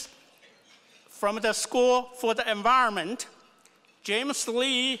Reeds from the School for the Environment, James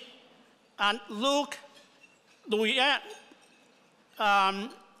Lee and Luke Luyen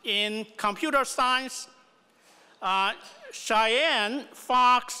in computer science, Cheyenne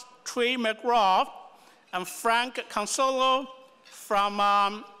Fox Tree McGraw, and Frank Consolo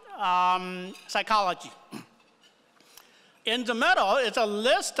from psychology. In the middle is a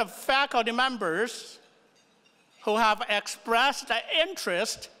list of faculty members who have expressed an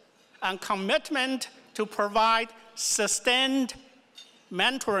interest and commitment to provide sustained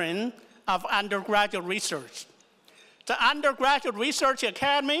mentoring of undergraduate research. The Undergraduate Research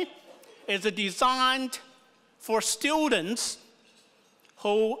Academy is designed for students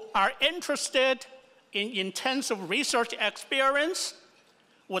who are interested in intensive research experience,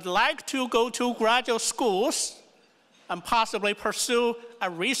 would like to go to graduate schools, and possibly pursue a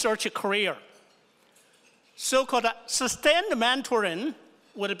research career. So-called sustained mentoring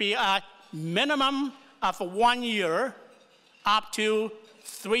would be a minimum of 1 year up to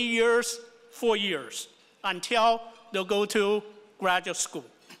 3 years, 4 years, until they'll go to graduate school.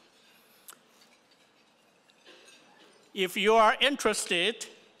 If you are interested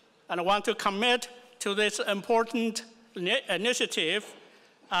and want to commit to this important initiative,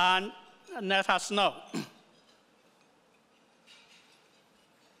 and let us know.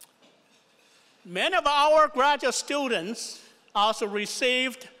 Many of our graduate students also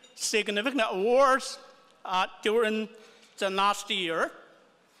received significant awards during the last year.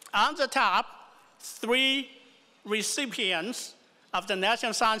 On the top, 3 recipients of the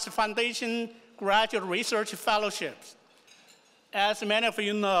National Science Foundation Graduate Research Fellowships. As many of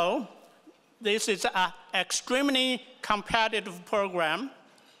you know, this is an extremely competitive program.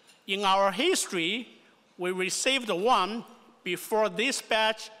 In our history, we received 1 before this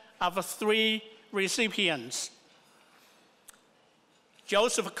batch of 3 recipients.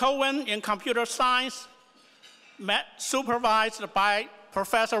 Joseph Cohen in computer science, supervised by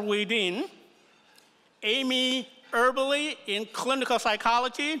Professor Weidin. Amy Erbley in clinical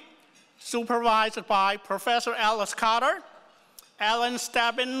psychology, supervised by Professor Alice Carter. Alan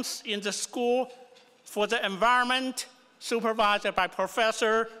Stebbins in the School for the Environment, supervised by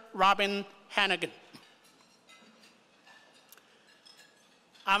Professor Robin Hannigan.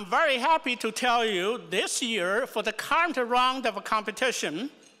 I'm very happy to tell you this year, for the current round of competition,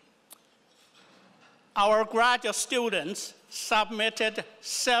 our graduate students submitted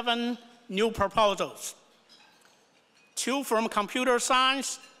 7 new proposals. 2 from computer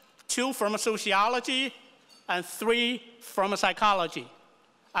science, 2 from sociology, and 3 from psychology.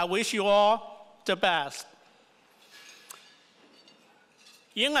 I wish you all the best.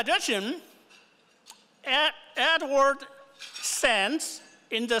 In addition, Edward Sands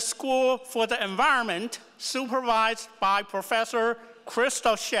in the School for the Environment, supervised by Professor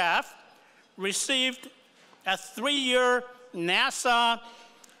Crystal Schaff, received a 3-year NASA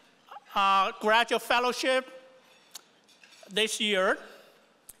graduate fellowship this year.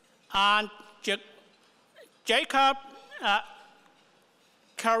 And Jacob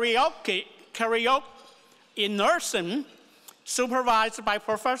Karaoke in nursing, supervised by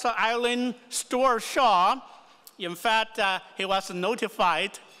Professor Eileen Stewart Shaw. In fact, he was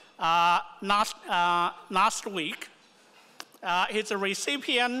notified last week. He's a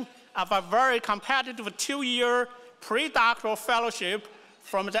recipient of a very competitive 2-year pre-doctoral fellowship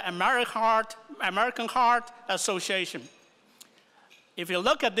from the American Heart Association. If you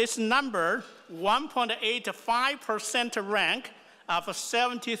look at this number, 1.85% rank of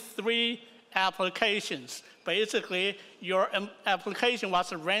 73 applications. Basically, your application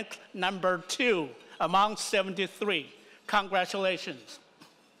was ranked number 2 among 73. Congratulations.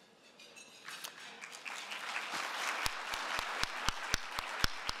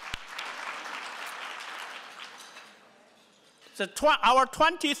 Our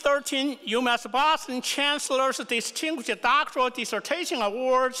 2013 UMass Boston Chancellor's Distinguished Doctoral Dissertation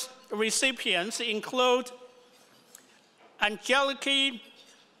Awards recipients include Angelique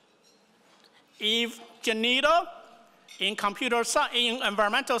Eve Janito in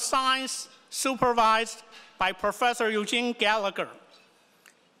environmental science, supervised by Professor Eugene Gallagher.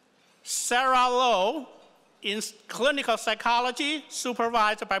 Sarah Lowe in clinical psychology,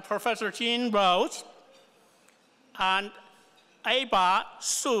 supervised by Professor Jean Rose. And Aba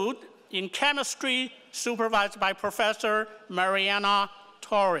Sood in chemistry, supervised by Professor Mariana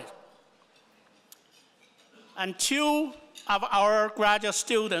Torres. And 2 of our graduate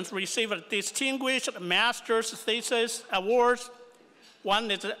students received distinguished master's thesis awards.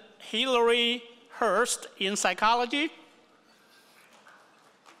 One is Hilary Hurst in psychology,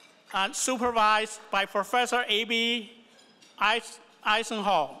 and supervised by Professor A.B.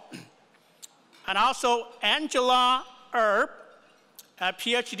 Eisenhall. And also Angela Erb, a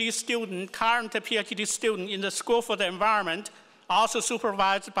PhD student, current PhD student in the School for the Environment, also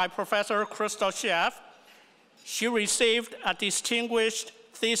supervised by Professor Crystal Schaff. She received a distinguished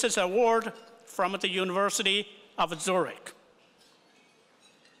thesis award from the University of Zurich.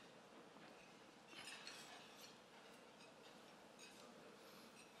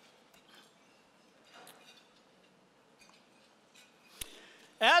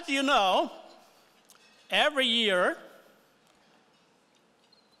 As you know, every year,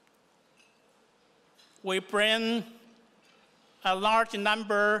 we bring a large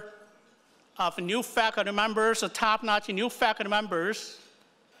number of new faculty members, top-notch new faculty members,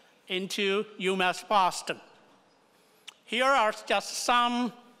 into UMass Boston. Here are just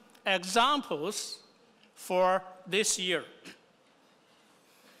some examples for this year.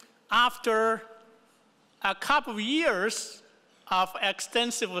 After a couple of years of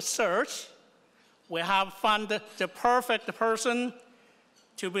extensive search, we have found the perfect person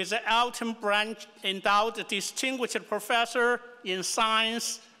to be the Elton Branch Endowed Distinguished Professor in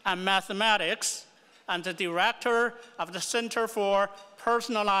Science and Mathematics and the director of the Center for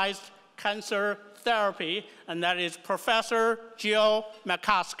Personalized Cancer Therapy, and that is Professor Jill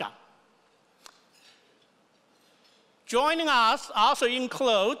McCaskill. Joining us also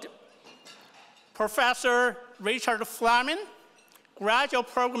include Professor Richard Fleming, Graduate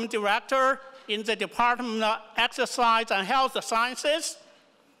Program Director in the Department of Exercise and Health Sciences,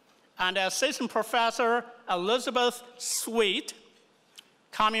 and Assistant Professor Elizabeth Sweet,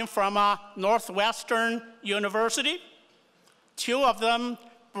 coming from Northwestern University. Two of them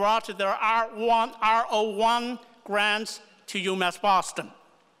brought their R01 grants to UMass Boston.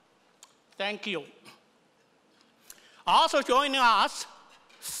 Thank you. Also joining us,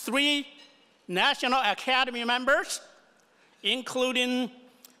 3 National Academy members, including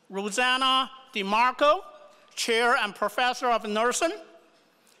Rosanna DeMarco, Chair and Professor of Nursing,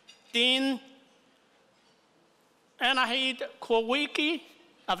 Dean Anahid Kowicki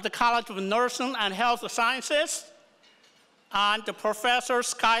of the College of Nursing and Health Sciences, and Professor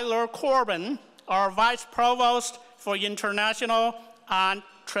Skylar Corbin, our Vice Provost for International and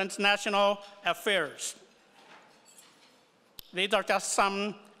Transnational Affairs. These are just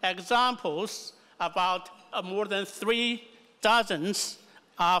some examples about more than 3 dozens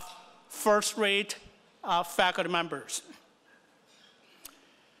of first-rate faculty members.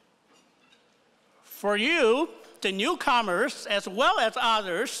 For you, the newcomers, as well as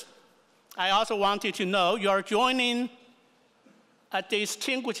others, I also want you to know you're joining a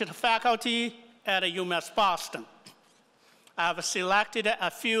distinguished faculty at UMass Boston. I've selected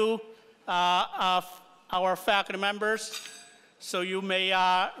a few of our faculty members, so you may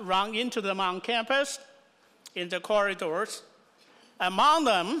run into them on campus in the corridors. Among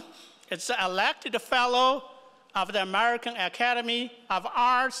them is the elected fellow of the American Academy of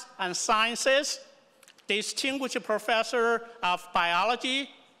Arts and Sciences, distinguished professor of biology,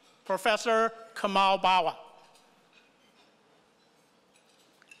 Professor Kamal Bawa.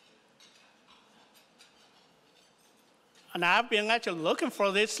 And I've been actually looking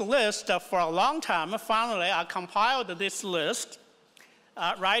for this list for a long time. Finally, I compiled this list.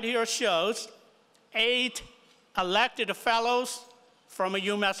 Right here shows 8 elected fellows from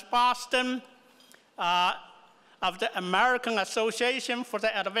UMass Boston of the American Association for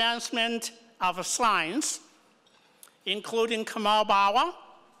the Advancement of Science, including Kamal Bawa,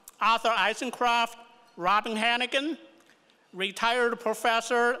 Arthur Eisencraft, Robin Hannigan, retired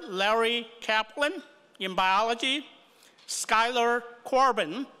Professor Larry Kaplan in biology, Skylar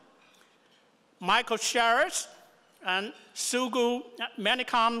Corbin, Michael Sherris, and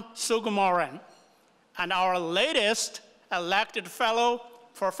Manikam Sugumoran, and our latest elected fellow,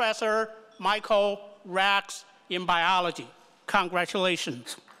 Professor Michael Rax in biology.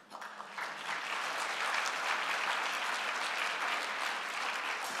 Congratulations.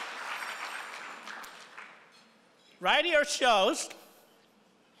 Right here shows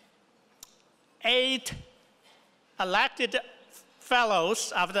 8 elected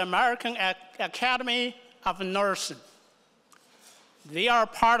fellows of the American Academy of Nursing. They are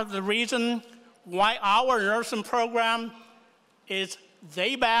part of the reason why our nursing program is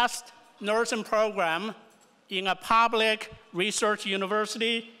the best nursing program in a public research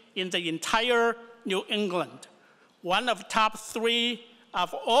university in the entire New England. One of the top 3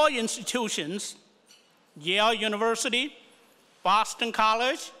 of all institutions, Yale University, Boston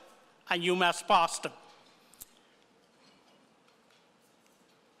College, and UMass Boston.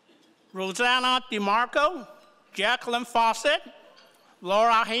 Rosanna DeMarco, Jacqueline Fawcett,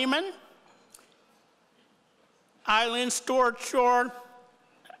 Laura Heyman, Eileen Stewart-Shore,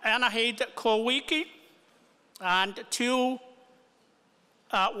 Anahid Kowicki, and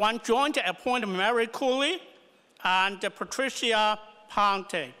 1 joint appointment, Mary Cooley, and Patricia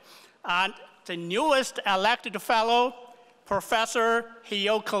Ponte. And the newest elected fellow, Professor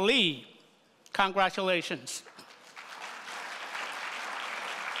Hyoka Lee. Congratulations.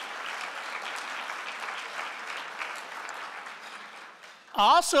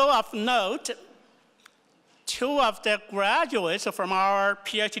 Also of note, 2 of the graduates from our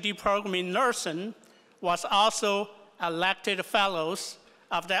PhD program in nursing was also elected fellows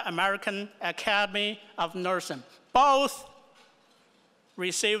of the American Academy of Nursing. Both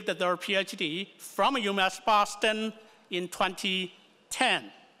received their PhD from UMass Boston in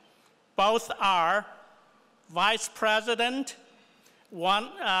 2010. Both are vice president. One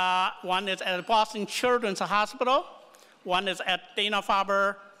is at Boston Children's Hospital. One is at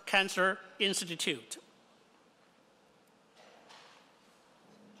Dana-Farber Cancer Institute.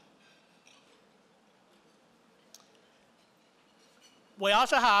 We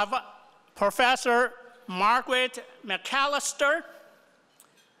also have Professor Margaret McAllister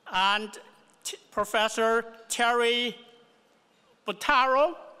and Professor Terry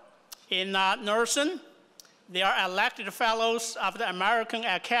Bottaro in nursing. They are elected fellows of the American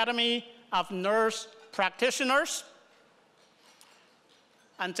Academy of Nurse Practitioners.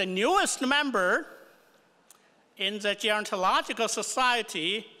 And the newest member in the Gerontological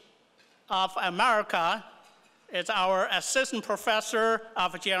Society of America is our Assistant Professor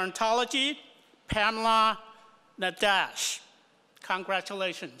of Gerontology, Pamela Nadash.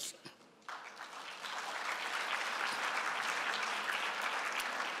 Congratulations.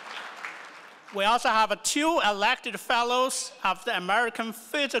 We also have 2 elected fellows of the American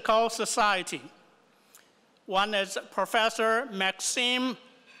Physical Society. One is Professor Maxime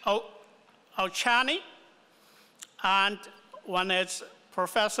Ochani, and one is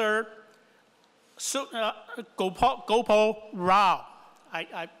Professor Gopal Rao.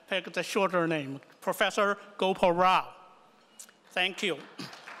 I picked the shorter name, Professor Gopal Rao. Thank you.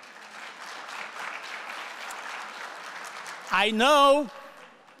 I know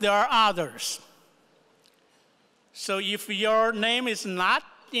there are others. So if your name is not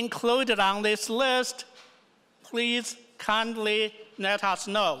included on this list, please kindly let us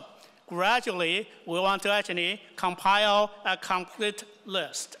know. Gradually, we want to actually compile a complete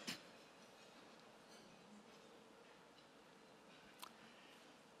list.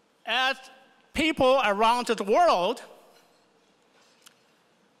 As people around the world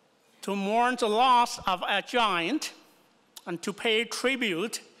to mourn the loss of a giant and to pay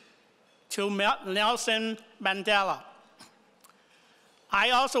tribute to Nelson Mandela, I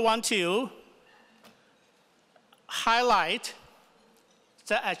also want to highlight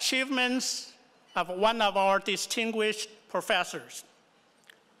the achievements of one of our distinguished professors.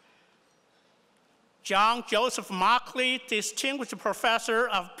 John Joseph Motley, Distinguished Professor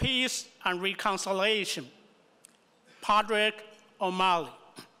of Peace and Reconciliation, Patrick O'Malley.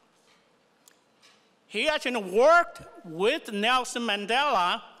 He actually worked with Nelson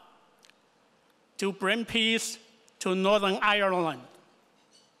Mandela to bring peace to Northern Ireland.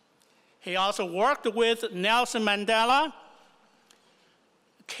 He also worked with Nelson Mandela,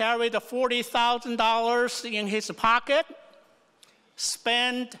 carried $40,000 in his pocket,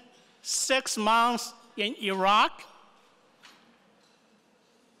 spent 6 months in Iraq,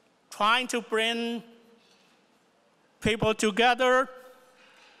 trying to bring people together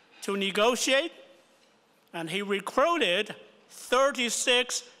to negotiate, and he recruited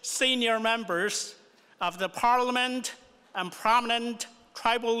 36 senior members of the parliament and prominent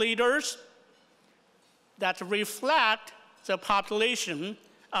tribal leaders that reflect the population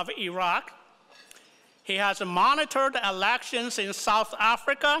of Iraq. He has monitored elections in South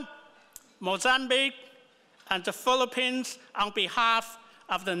Africa, Mozambique, and the Philippines on behalf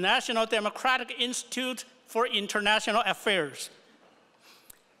of the National Democratic Institute for International Affairs.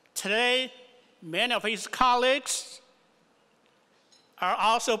 Today, many of his colleagues are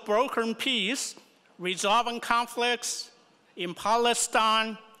also brokering peace, resolving conflicts in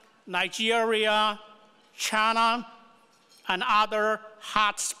Palestine, Nigeria, China, and other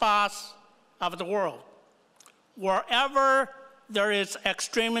hotspots of the world. Wherever there is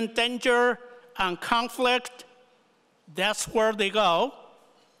extreme danger and conflict, that's where they go.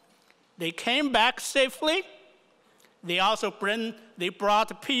 They came back safely. They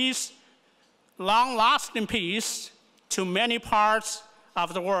brought peace, long-lasting peace, to many parts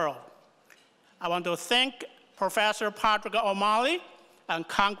of the world. I want to thank Professor Patrick O'Malley and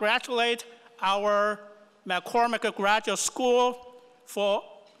congratulate our McCormick Graduate School for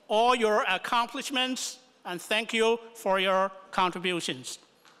all your accomplishments, and thank you for your contributions.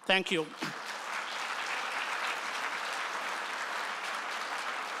 Thank you.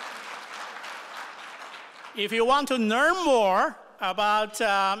 If you want to learn more about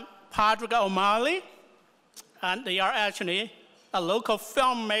Patrick O'Malley, and they are actually a local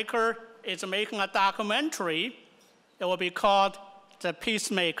filmmaker is making a documentary. It will be called The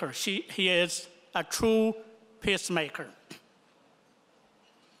Peacemaker. He is a true peacemaker.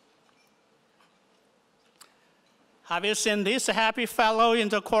 Have you seen this happy fellow in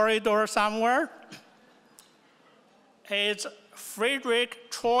the corridor somewhere? He's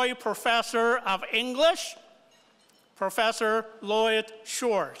Frederick Troy Professor of English, Professor Lloyd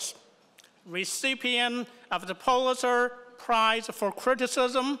Shores, recipient of the Pulitzer Prize for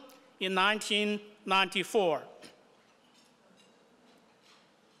Criticism in 1994.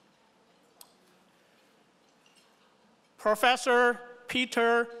 Professor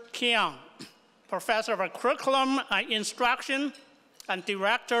Peter Keong, Professor of Curriculum and Instruction and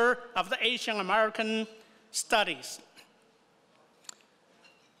Director of the Asian American Studies.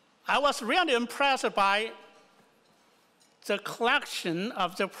 I was really impressed by the collection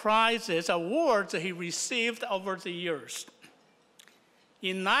of the prizes, awards he received over the years.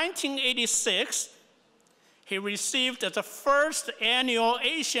 In 1986, he received the first annual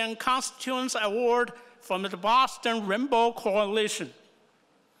Asian Constituents Award from the Boston Rainbow Coalition.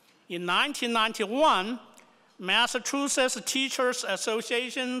 In 1991, Massachusetts Teachers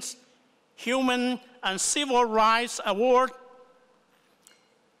Association's Human and Civil Rights Award.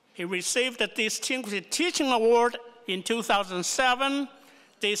 He received the Distinguished Teaching Award in 2007,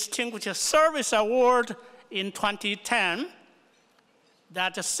 Distinguished Service Award in 2010.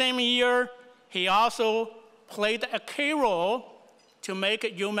 That same year, he also played a key role to make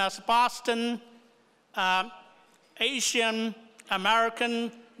UMass Boston Asian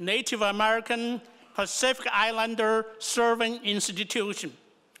American, Native American, Pacific Islander serving institution.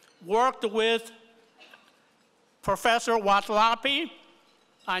 Worked with Professor Watanabe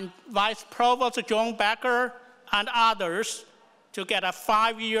and Vice Provost John Becker and others to get a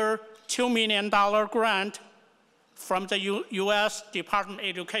 5-year, $2 million grant from the U.S. Department of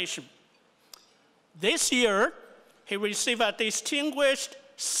Education. This year, he received a Distinguished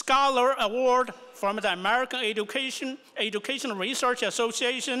Scholar Award from the American Education Research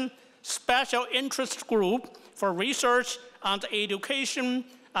Association Special Interest Group for research on the education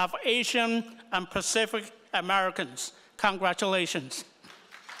of Asian and Pacific Americans. Congratulations.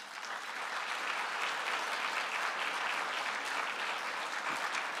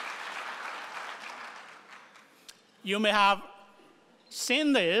 You may have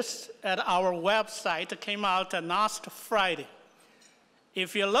seen this at our website. It came out last Friday.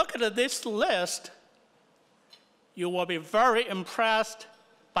 If you look at this list, you will be very impressed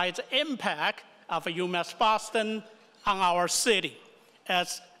by the impact of UMass Boston on our city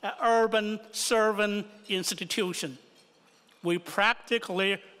as an urban serving institution. We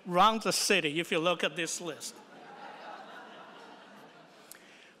practically run the city if you look at this list.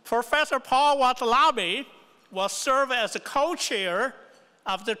 Professor Paul Watanabe will serve as the co-chair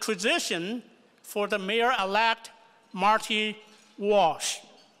of the transition for the mayor-elect Marty Walsh.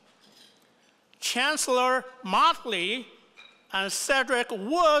 Chancellor Motley and Cedric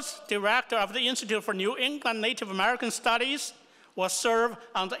Woods, director of the Institute for New England Native American Studies, will serve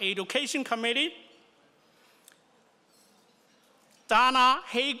on the Education Committee. Donna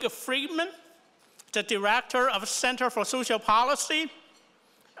Haig-Friedman, the director of Center for Social Policy,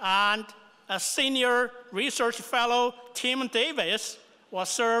 and a senior research fellow, Tim Davis, will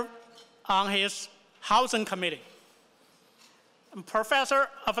serve on his Housing Committee. And Professor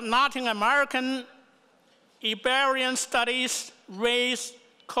of Latin American Iberian Studies, Reyes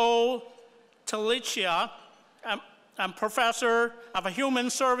Cole-Telicia, and Professor of Human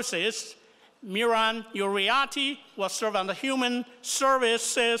Services, Miran Uriati, will serve on the Human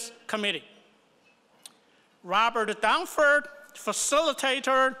Services Committee. Robert Dunford,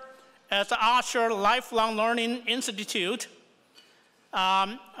 facilitator at the Usher Lifelong Learning Institute,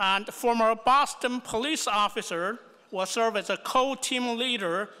 and former Boston police officer, will serve as a co-team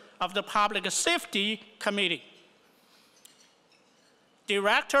leader of the Public Safety Committee.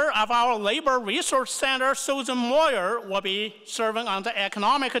 Director of our Labor Resource Center, Susan Moyer, will be serving on the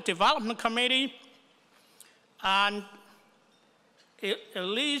Economic Development Committee, and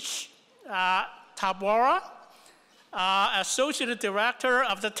Elish Tabora, Associate Director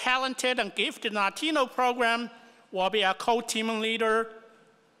of the Talented and Gifted Latino Program, will be a co-team leader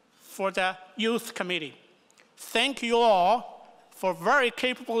for the Youth Committee. Thank you all for very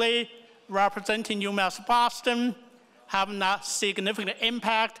capably representing UMass Boston, having a significant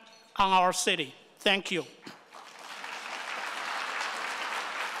impact on our city. Thank you.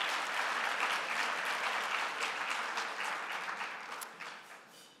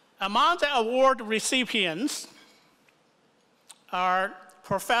 Among the award recipients are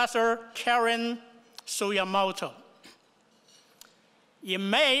Professor Karen Suyamoto. In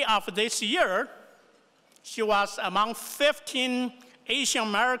May of this year, she was among 15 Asian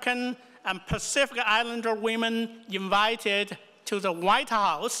American and Pacific Islander women invited to the White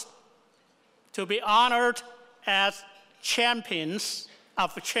House to be honored as champions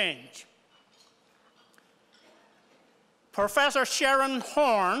of change. Professor Sharon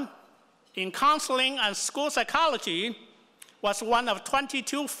Horn, in counseling and school psychology, was one of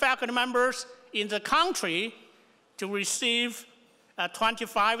 22 faculty members in the country to receive a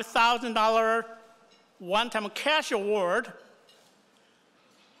 $25,000 one-time cash award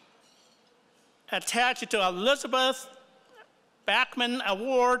attached to Elizabeth Backman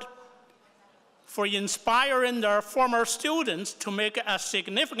Award for inspiring their former students to make a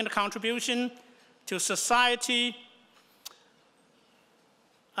significant contribution to society.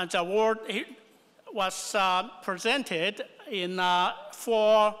 And the award was presented in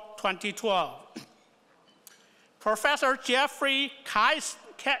fall 2012. Professor Jeffrey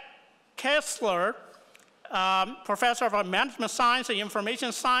Kessler, Professor of Management Science and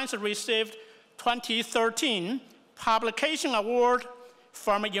Information Science, received 2013 Publication Award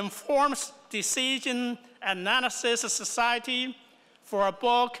from Informed Decision Analysis Society for a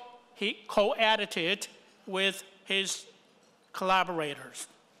book he co-edited with his collaborators.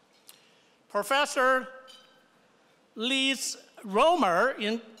 Professor Liz Romer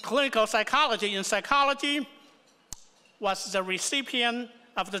in clinical psychology was the recipient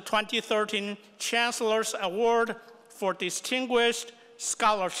of the 2013 Chancellor's Award for Distinguished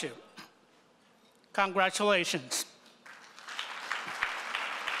Scholarship. Congratulations.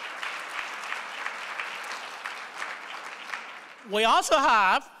 We also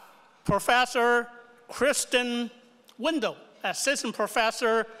have Professor Kristen Windle, Assistant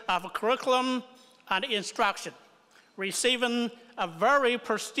Professor of Curriculum and Instruction, receiving a very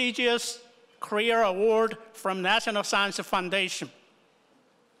prestigious career award from National Science Foundation.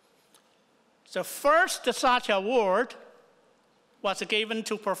 The first such award was given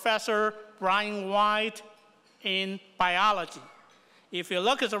to Professor Brian White in biology. If you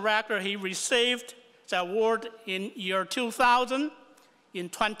look at the record, he received the award in year 2000. In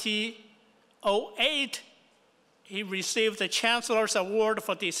 2008, he received the Chancellor's Award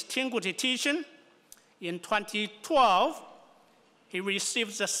for Distinguished Teaching. In 2012, he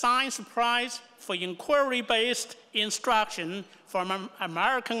received the Science Prize for Inquiry-Based Instruction from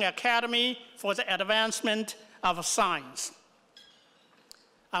American Academy for the Advancement of Science.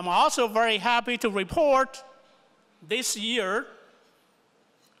 I'm also very happy to report this year,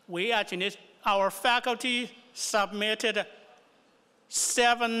 our faculty submitted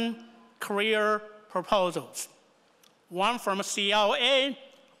 7 career proposals. One from CLA,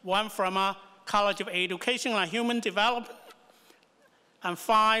 one from College of Education and Human Development, and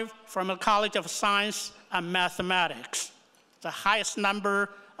 5 from the College of Science and Mathematics, the highest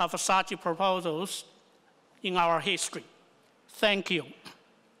number of such proposals in our history. Thank you.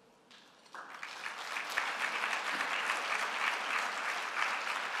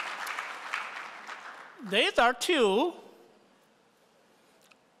 These are 2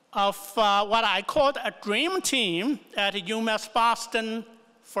 of what I called a dream team at UMass Boston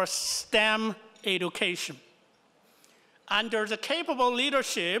for STEM education. Under the capable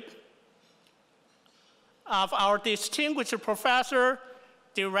leadership of our distinguished professor,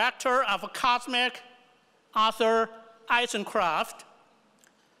 director of Cosmic, Arthur Eisencraft,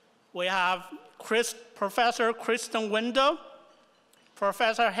 we have Professor Kristen Windle,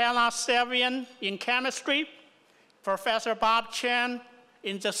 Professor Hannah Savian in chemistry, Professor Bob Chen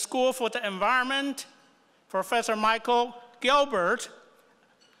in the School for the Environment, Professor Michael Gilbert,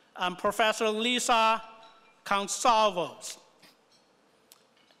 and Professor Lisa Consalvos,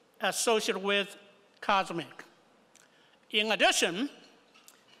 associated with Cosmic. In addition,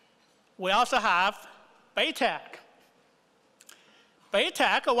 we also have BayTech.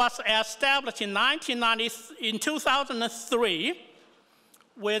 BayTech was established in 2003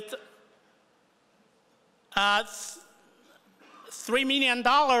 with a $3 million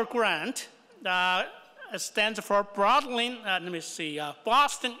grant. It stands for Boston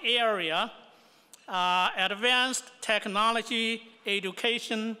Area Advanced Technology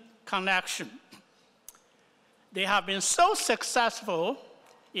Education Connection. They have been so successful.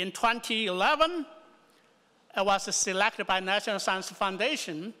 In 2011, it was selected by National Science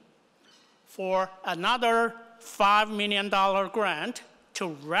Foundation for another $5 million grant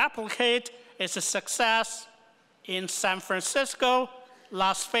to replicate its success in San Francisco,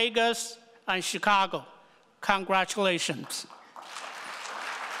 Las Vegas, and Chicago. Congratulations.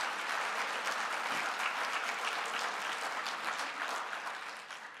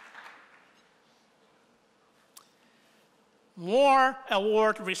 More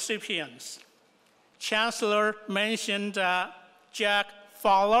award recipients. Chancellor mentioned Jack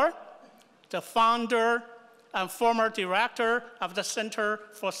Fowler, the founder and former director of the Center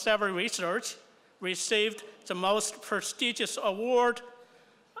for Civil Research, received the most prestigious award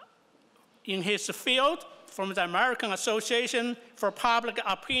in his field from the American Association for Public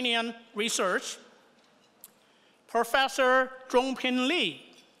Opinion Research. Professor Zhongping Li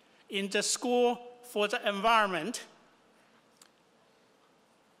in the School for the Environment.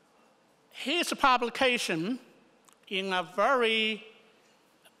 His publication in a very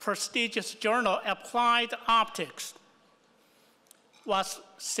prestigious journal, Applied Optics, was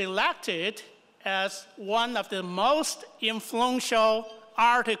selected as one of the most influential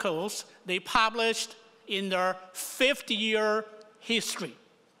articles they published in their 50-year history.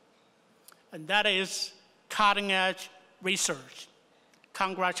 And that is cutting-edge research.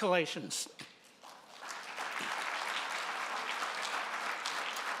 Congratulations.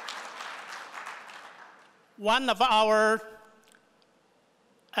 One of our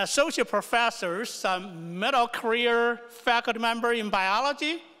associate professors, a middle career faculty member in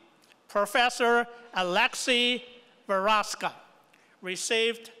biology, Professor Alexei Veraska,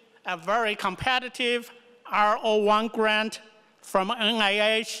 received a very competitive R01 grant from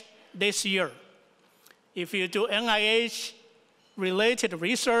NIH this year. If you do NIH-related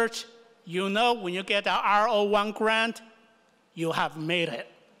research, you know when you get an R01 grant, you have made it.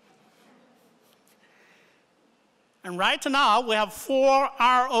 And right now, we have 4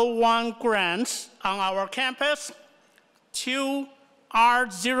 R01 grants on our campus, 2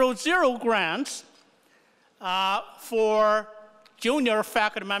 R00 grants for junior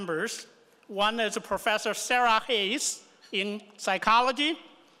faculty members. One is Professor Sarah Hayes in psychology,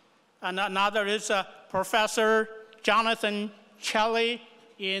 and another is Professor Jonathan Chelly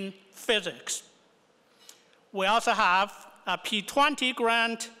in physics. We also have a P20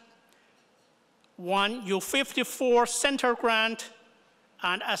 grant, one U54 Center grant,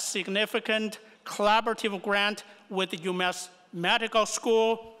 and a significant collaborative grant with the UMass Medical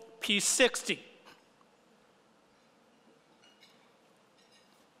School, P60.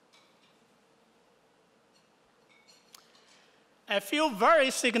 A few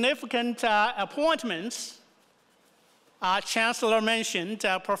very significant appointments. Chancellor mentioned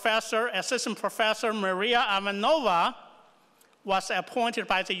Assistant Professor Maria Ivanova was appointed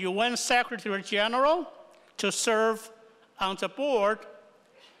by the UN Secretary General to serve on the board,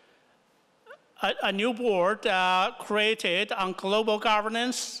 a new board created on global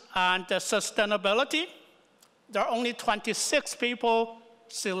governance and sustainability. There are only 26 people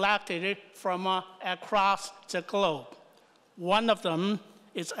selected from across the globe. One of them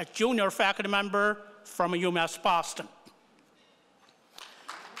is a junior faculty member from UMass Boston.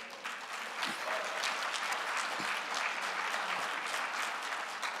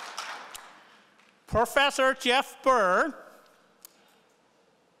 Professor Jeff Burr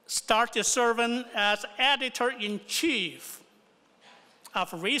started serving as editor-in-chief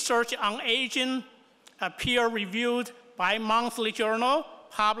of Research on Aging, a peer-reviewed bi-monthly journal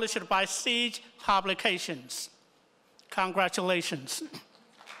published by Siege Publications. Congratulations.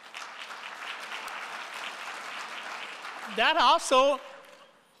 That also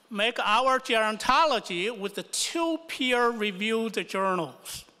make our gerontology with the 2 peer-reviewed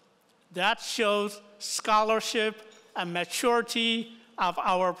journals. That shows scholarship and maturity of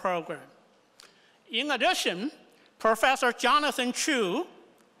our program. In addition, Professor Jonathan Chu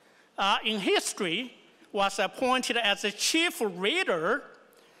in history was appointed as the chief reader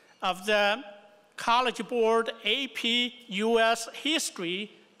of the College Board AP US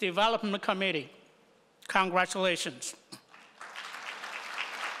History Development Committee. Congratulations.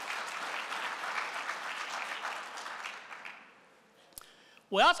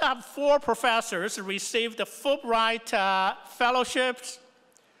 We also have 4 professors who received the Fulbright fellowships,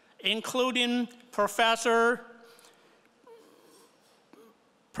 including Professor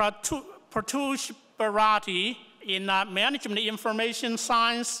Pratush Bharati in Management Information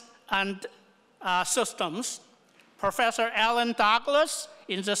Science and Systems, Professor Alan Douglas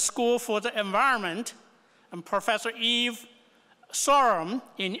in the School for the Environment, and Professor Eve Sorum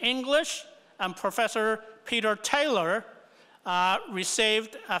in English, and Professor Peter Taylor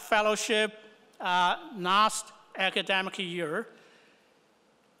received a fellowship last academic year.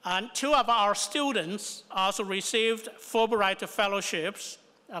 And 2 of our students also received Fulbright fellowships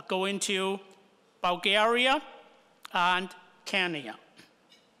going to Bulgaria and Kenya.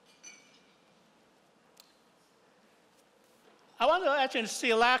 I want to actually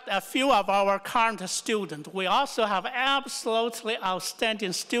select a few of our current students. We also have absolutely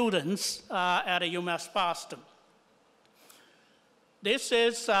outstanding students at UMass Boston. This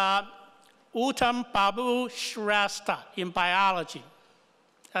is Uttam Babu Shrestha in biology,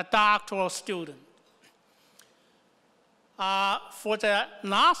 a doctoral student. For the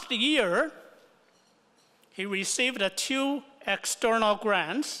last year, he received 2 external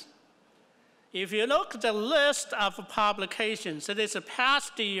grants. If you look at the list of publications, so this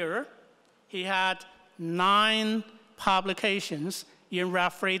past year, he had 9 publications in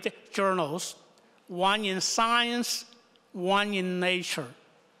refereed journals, 1 in Science, 1 in Nature.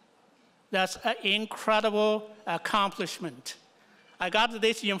 That's an incredible accomplishment. I got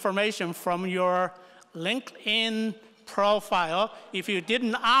this information from your LinkedIn profile. If you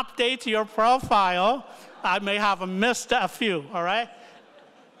didn't update your profile, I may have missed a few, all right?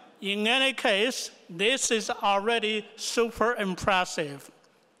 In any case, this is already super impressive.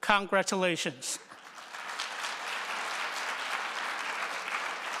 Congratulations.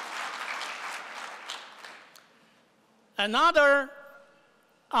 Another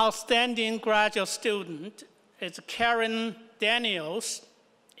outstanding graduate student is Karen Daniels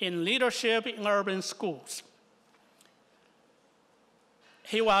in Leadership in Urban Schools.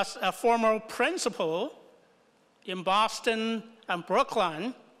 He was a former principal in Boston and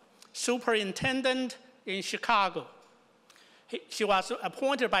Brooklyn, superintendent in Chicago. She was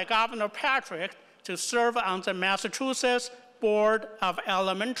appointed by Governor Patrick to serve on the Massachusetts Board of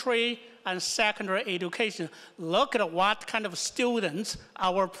Elementary and Secondary Education. Look at what kind of students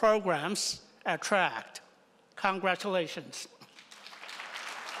our programs attract. Congratulations.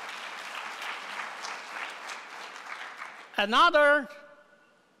 Another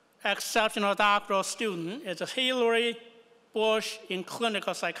exceptional doctoral student is Hillary Bush in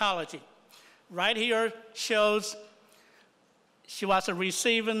clinical psychology. Right here shows she was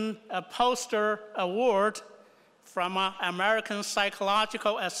receiving a poster award from American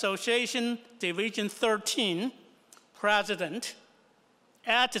Psychological Association, Division 13, president.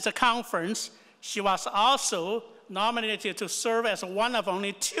 At the conference, she was also nominated to serve as one of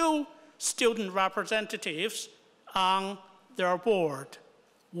only 2 student representatives on their board.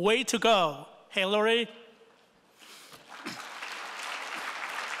 Way to go, Hillary.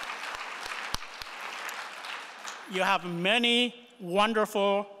 You have many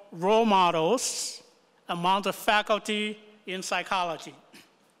wonderful role models among the faculty in psychology.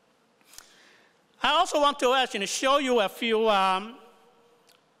 I also want to actually show you a few of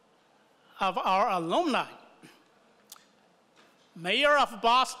our alumni. Mayor of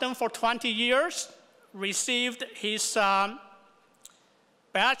Boston for 20 years, received his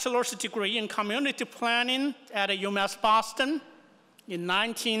bachelor's degree in community planning at UMass Boston in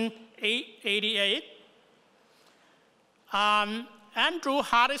 1988. Andrew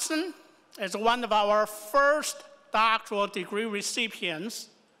Hodgson is one of our first doctoral degree recipients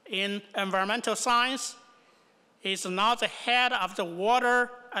in environmental science. He's now the head of the water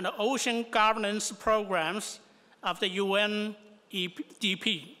and ocean governance programs of the UNEP.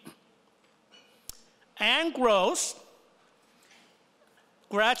 Ann Gross,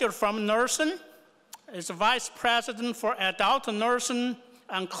 graduate from nursing, is vice president for adult nursing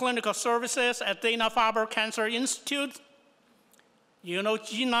and clinical services at Dana-Farber Cancer Institute. You know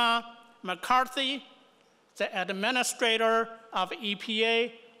Gina McCarthy, the administrator of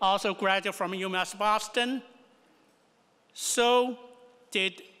EPA, also graduated from UMass Boston. So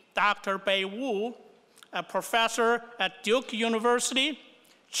did Dr. Bei Wu, a professor at Duke University,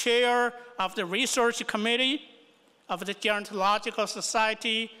 chair of the research committee of the Gerontological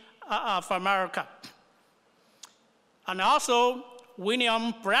Society of America. And also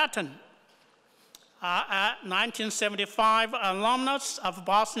William Bratton, a 1975 alumnus of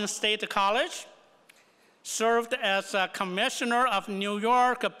Boston State College, served as a commissioner of New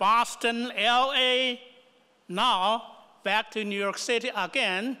York, Boston, LA, now back to New York City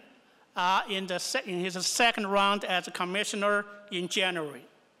again in his second round as a commissioner in January.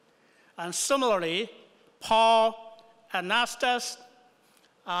 And similarly, Paul Anastas,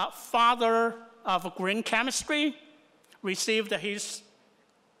 father of green chemistry, received his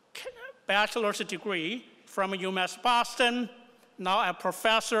bachelor's degree from UMass Boston, now a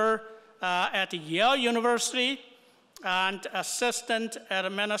professor at Yale University and assistant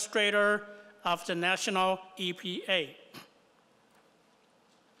administrator of the national EPA.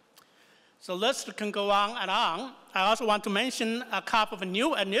 So list can go on and on. I also want to mention a couple of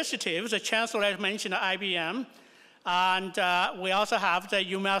new initiatives. The chancellor mentioned IBM, and we also have the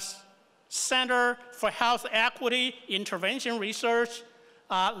UMass Center for Health Equity Intervention Research,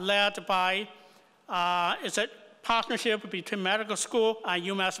 led by, it's a partnership between medical school and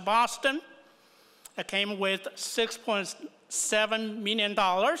UMass Boston. It came with $6.7 million.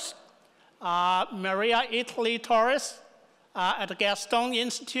 Maria Italy Torres at the Gaston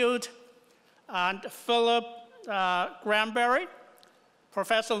Institute, and Philip Granberry,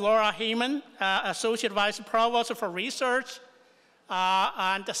 Professor Laura Heeman, Associate Vice Provost for Research,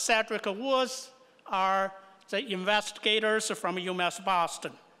 and Cedric Woods are the investigators from UMass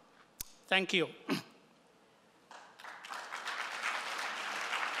Boston. Thank you.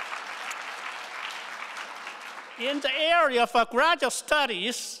 In the area of graduate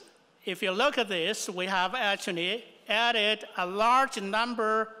studies, if you look at this, we have actually added a large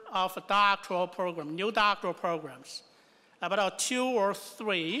number of doctoral programs, new doctoral programs, about 2 or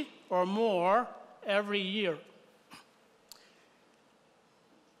 3 or more every year.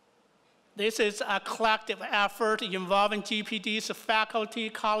 This is a collective effort involving GPD's faculty,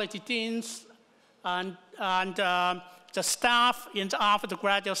 college deans, and the staff in the Office of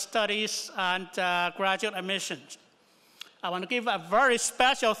Graduate Studies and Graduate Admissions. I want to give a very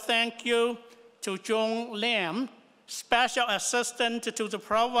special thank you to Joan Lam, Special Assistant to the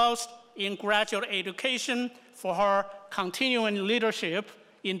Provost in Graduate Education for her continuing leadership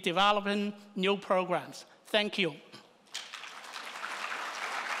in developing new programs. Thank you.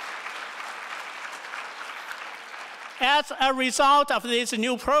 As a result of these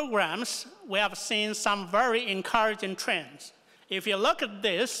new programs, we have seen some very encouraging trends. If you look at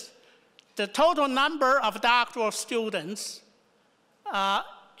this, the total number of doctoral students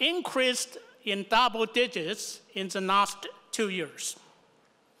increased in double digits in the last 2 years.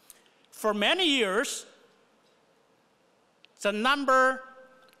 For many years, the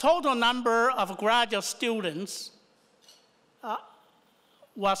total number of graduate students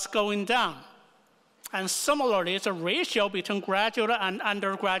was going down. And similarly, the ratio between graduate and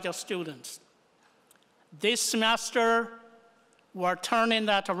undergraduate students. This semester, we're turning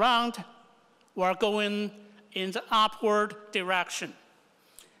that around. We're going in the upward direction.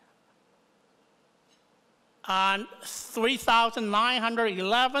 And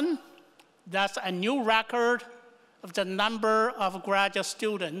 3,911, that's a new record of the number of graduate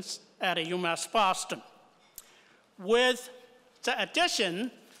students at UMass Boston. With the addition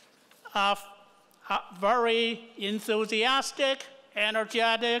of very enthusiastic,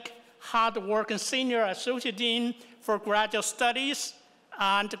 energetic, hard-working senior associate dean for graduate studies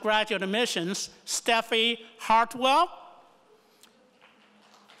and graduate admissions, Steffi Hartwell.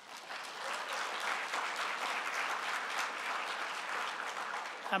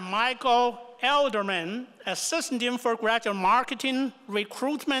 And Michael Elderman, assistant dean for graduate marketing,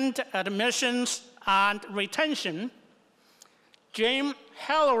 recruitment, admissions, and retention. James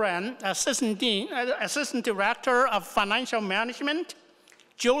Halloran, assistant director of financial management.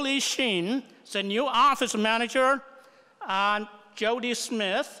 Julie Sheen, the new office manager, and Jody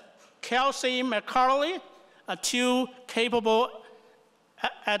Smith, Kelsey McCarley, two capable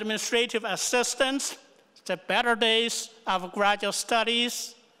administrative assistants. The better days of graduate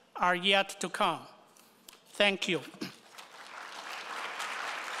studies are yet to come. Thank you.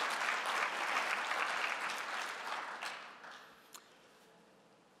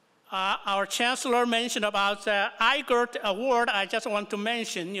 Our chancellor mentioned about the IGERT award. I just want to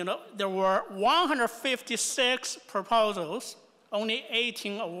mention, there were 156 proposals, only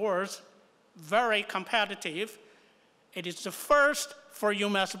 18 awards, very competitive. It is the first for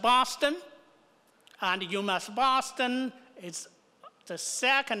UMass Boston, and UMass Boston is the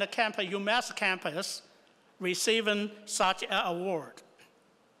second UMass campus receiving such an award.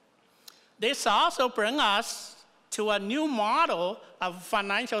 This also brings us to a new model of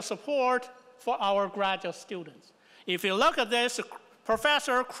financial support for our graduate students. If you look at this,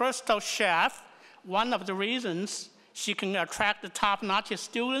 Professor Crystal Schaff, one of the reasons she can attract the top-notch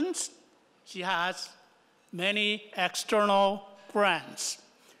students, she has many external grants.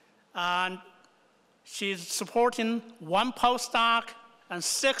 And she's supporting 1 postdoc and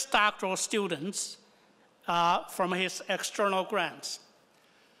 6 doctoral students from his external grants.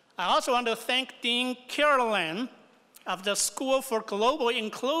 I also want to thank Dean Caroline of the School for Global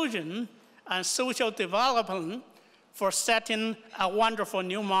Inclusion and Social Development for setting a wonderful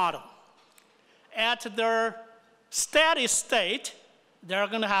new model. At their steady state, they're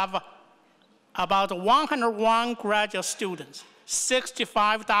going to have about 101 graduate students,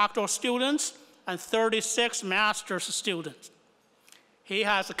 65 doctoral students, and 36 master's students. He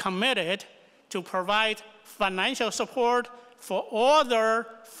has committed to provide financial support for all their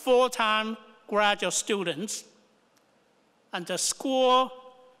full-time graduate students, and the school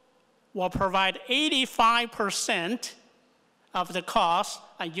will provide 85% of the cost,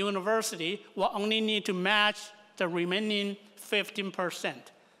 and university will only need to match the remaining 15%.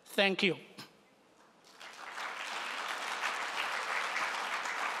 Thank you.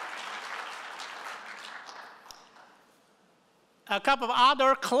 A couple of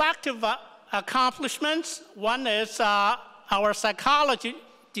other collective accomplishments. One is our psychology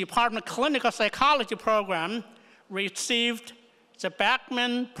department clinical psychology program received the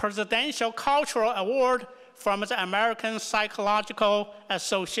Beckman Presidential Cultural Award from the American Psychological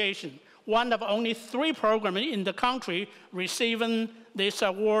Association, one of only 3 programs in the country receiving this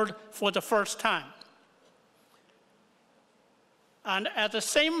award for the first time. And at the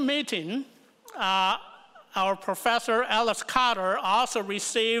same meeting, our professor Alice Carter also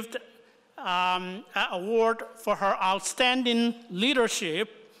received an award for her outstanding leadership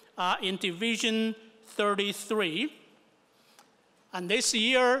in Division 33. And this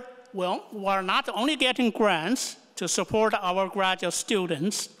year, we're not only getting grants to support our graduate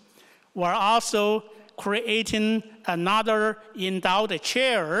students, we're also creating another endowed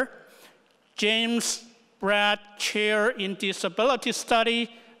chair, James Brad Chair in Disability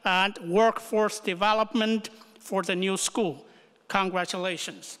Study and Workforce Development for the new school.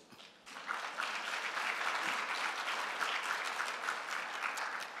 Congratulations.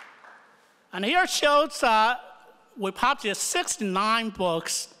 And here shows we published 69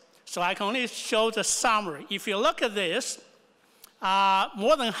 books, so I can only show the summary. If you look at this,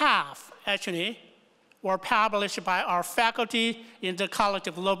 more than half, actually, were published by our faculty in the College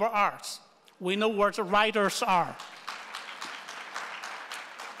of Liberal Arts. We know where the writers are.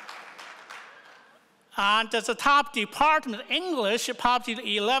 And the top department, English, published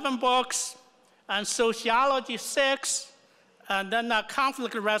 11 books, and sociology 6, and then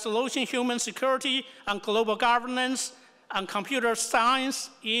conflict resolution, human security, and global governance, and computer science,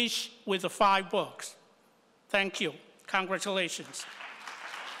 each with 5 books. Thank you. Congratulations.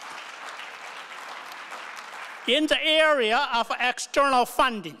 In the area of external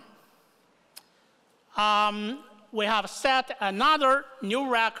funding, we have set another new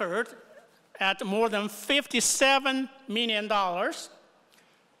record at more than $57 million,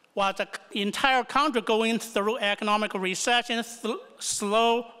 while the entire country going through economic recession,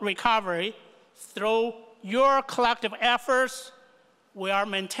 slow recovery. Through your collective efforts, we are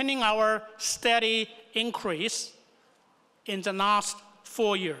maintaining our steady increase in the last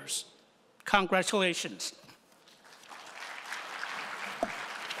 4 years. Congratulations.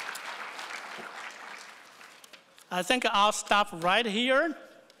 I think I'll stop right here,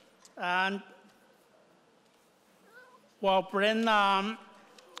 and we'll bring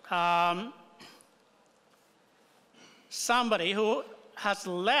somebody who has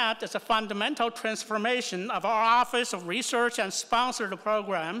led the fundamental transformation of our Office of Research and sponsored the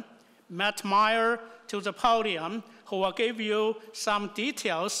program, Matt Meyer, to the podium, who will give you some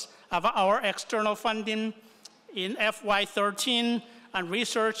details of our external funding in FY13 and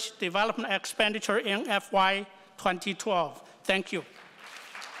research development expenditure in FY 2012. Thank you.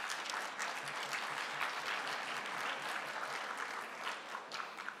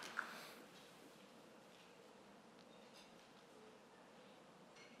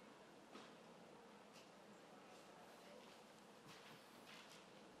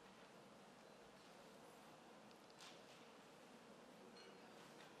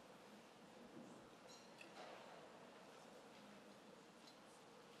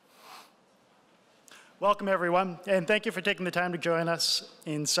 Welcome, everyone, and thank you for taking the time to join us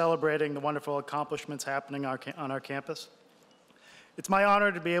in celebrating the wonderful accomplishments happening on our campus. It's my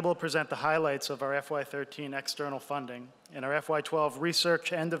honor to be able to present the highlights of our FY13 external funding and our FY12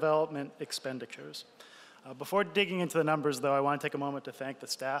 research and development expenditures. Before digging into the numbers, though, I want to take a moment to thank the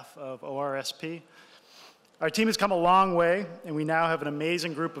staff of ORSP. Our team has come a long way, and we now have an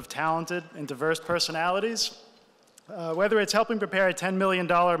amazing group of talented and diverse personalities. Whether it's helping prepare a $10 million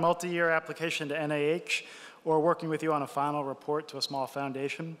multi-year application to NIH or working with you on a final report to a small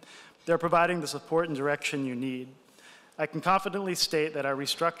foundation, they're providing the support and direction you need. I can confidently state that our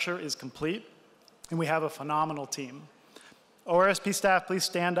restructure is complete and we have a phenomenal team. ORSP staff, please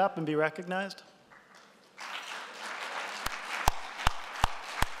stand up and be recognized.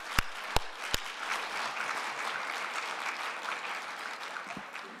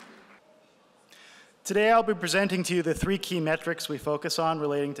 Today I'll be presenting to you the 3 key metrics we focus on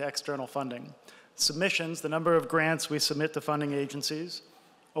relating to external funding. Submissions, the number of grants we submit to funding agencies.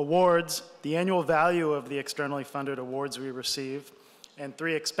 Awards, the annual value of the externally funded awards we receive. And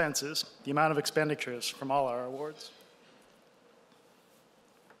 3, expenses, the amount of expenditures from all our awards.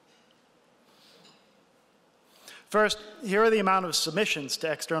 First, here are the amount of submissions to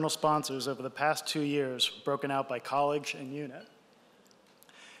external sponsors over the past 2 years, broken out by college and unit.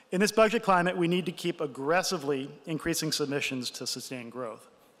 In this budget climate, we need to keep aggressively increasing submissions to sustain growth.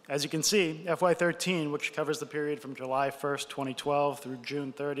 As you can see, FY13, which covers the period from July 1st, 2012 through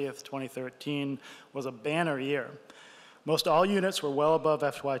June 30th, 2013, was a banner year. Most all units were well above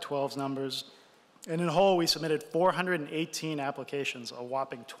FY12's numbers, and in whole, we submitted 418 applications, a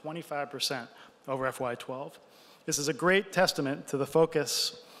whopping 25% over FY12. This is a great testament to the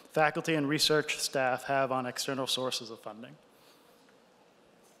focus faculty and research staff have on external sources of funding.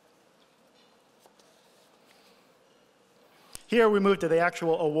 Here we move to the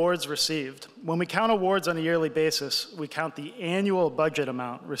actual awards received. When we count awards on a yearly basis, we count the annual budget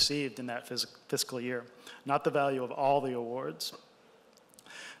amount received in that fiscal year, not the value of all the awards.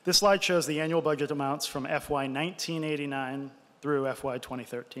 This slide shows the annual budget amounts from FY 1989 through FY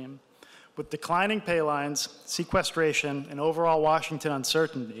 2013. With declining pay lines, sequestration, and overall Washington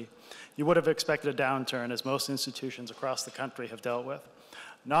uncertainty, you would have expected a downturn, as most institutions across the country have dealt with.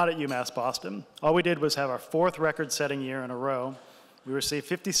 Not at UMass Boston. All we did was have our 4th record-setting year in a row. We received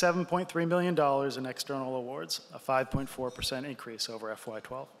 $57.3 million in external awards, a 5.4% increase over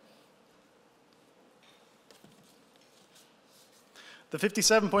FY12. The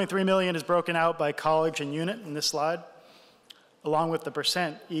 $57.3 million is broken out by college and unit in this slide, along with the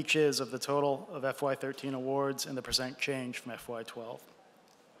percent each is of the total of FY13 awards and the percent change from FY12.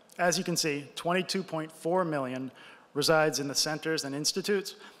 As you can see, $22.4 million resides in the centers and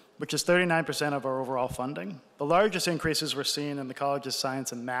institutes, which is 39% of our overall funding. The largest increases were seen in the College of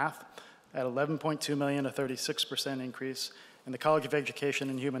Science and Math at $11.2 million, a 36% increase, and the College of Education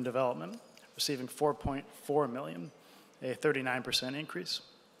and Human Development, receiving $4.4 million, a 39% increase.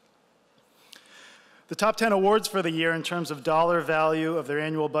 The top 10 awards for the year in terms of dollar value of their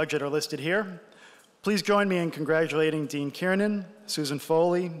annual budget are listed here. Please join me in congratulating Dean Kiernan, Susan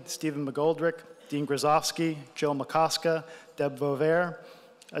Foley, Stephen McGoldrick, Dean Grozovsky, Jill McCoska, Deb Vauvert,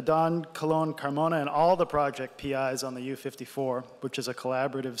 Adon Cologne Carmona, and all the project PIs on the U54, which is a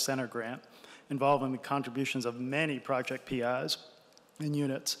collaborative center grant involving the contributions of many project PIs and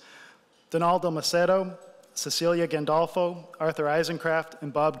units. Donaldo Macedo, Cecilia Gandolfo, Arthur Eisencraft,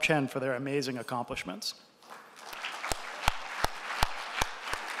 and Bob Chen for their amazing accomplishments.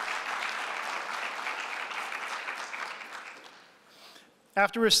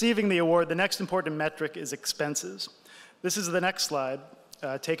 After receiving the award, the next important metric is expenses. This is the next slide,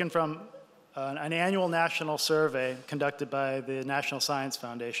 taken from an annual national survey conducted by the National Science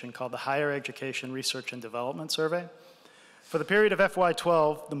Foundation called the Higher Education Research and Development Survey. For the period of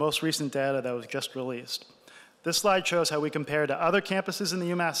FY12, the most recent data that was just released. This slide shows how we compare to other campuses in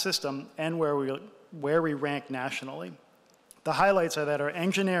the UMass system and where we rank nationally. The highlights are that our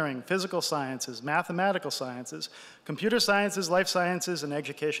engineering, physical sciences, mathematical sciences, computer sciences, life sciences, and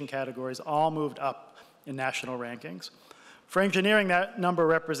education categories all moved up in national rankings. For engineering, that number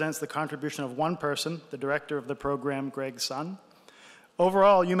represents the contribution of one person, the director of the program, Greg Sun.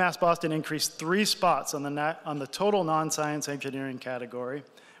 Overall, UMass Boston increased 3 spots on the total non-science engineering category.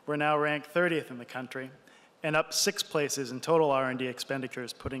 We're now ranked 30th in the country, and up 6 places in total R&D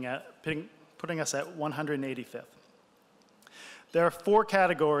expenditures, putting us at 185th. There are 4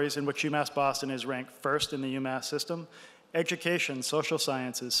 categories in which UMass Boston is ranked first in the UMass system: education, social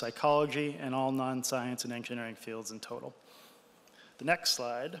sciences, psychology, and all non-science and engineering fields in total. The next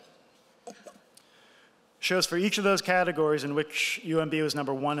slide shows for each of those categories in which UMB was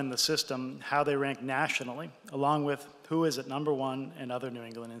number 1 in the system, how they rank nationally, along with who is at number 1 in other New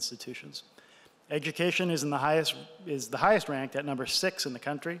England institutions. Education is the highest ranked at number 6 in the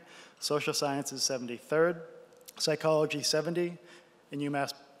country, social sciences 73rd, psychology 70, and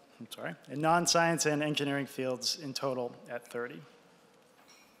and non-science and engineering fields in total at 30.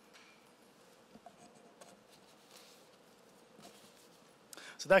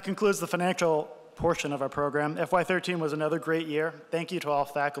 So that concludes the financial portion of our program. FY13 was another great year. Thank you to all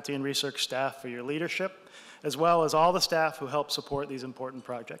faculty and research staff for your leadership, as well as all the staff who help support these important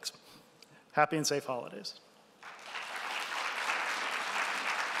projects. Happy and safe holidays.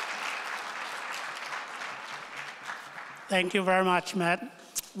 Thank you very much, Matt.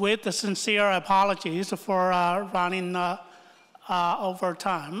 With the sincere apologies for running over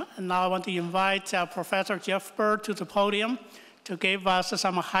time. And now I want to invite Professor Jeff Bird to the podium to give us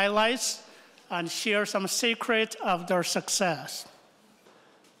some highlights and share some secrets of their success.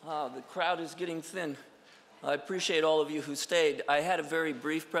 The crowd is getting thin. I appreciate all of you who stayed. I had a very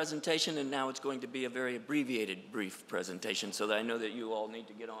brief presentation, and now it's going to be a very abbreviated brief presentation so that I know that you all need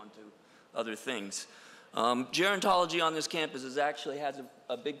to get on to other things. Gerontology on this campus actually has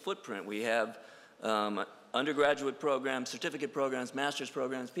a big footprint. We have undergraduate programs, certificate programs, master's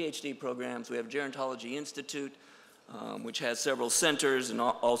programs, PhD programs. We have Gerontology Institute, which has several centers and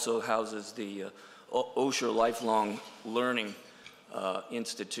also houses the Osher Lifelong Learning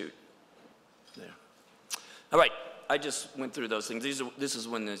Institute. There. All right, I just went through those things. This is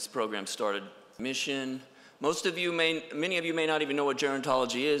when this program started. Mission. Many of you may not even know what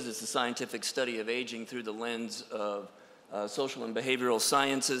gerontology is. It's the scientific study of aging through the lens of social and behavioral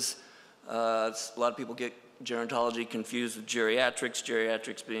sciences. A lot of people get gerontology confused with geriatrics,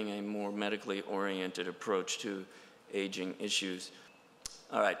 geriatrics being a more medically oriented approach to aging issues.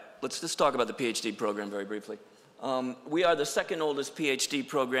 All right, let's just talk about the PhD program very briefly. We are the second oldest PhD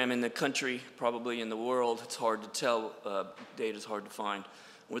program in the country, probably in the world. It's hard to tell, data's hard to find.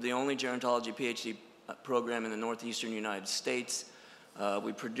 We're the only gerontology PhD program in the northeastern United States.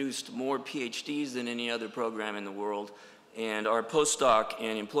 We produced more PhDs than any other program in the world, and our postdoc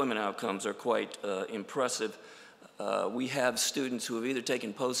and employment outcomes are quite impressive. We have students who have either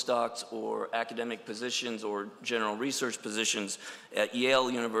taken postdocs or academic positions or general research positions at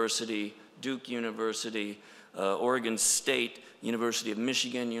Yale University, Duke University, Oregon State, University of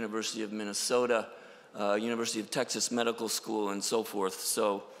Michigan, University of Minnesota, University of Texas Medical School, and so forth.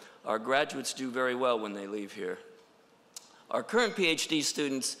 So our graduates do very well when they leave here. Our current PhD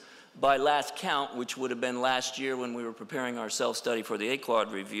students, by last count, which would have been last year when we were preparing our self-study for the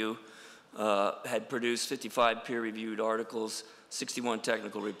AQUAD review, had produced 55 peer-reviewed articles, 61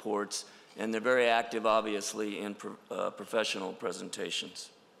 technical reports, and they're very active, obviously, in professional presentations.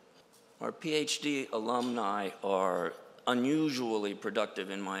 Our PhD alumni are unusually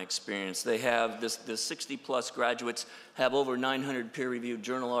productive in my experience. They have, the 60-plus graduates have over 900 peer-reviewed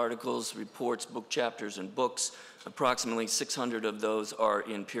journal articles, reports, book chapters, and books. Approximately 600 of those are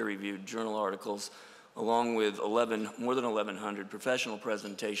in peer-reviewed journal articles, along with more than 1,100 professional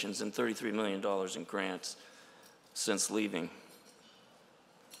presentations and $33 million in grants since leaving.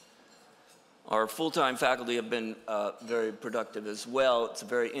 Our full-time faculty have been very productive as well. It's a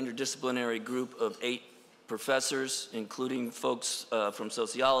very interdisciplinary group of 8 professors, including folks from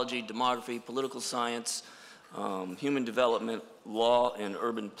sociology, demography, political science, human development, law, and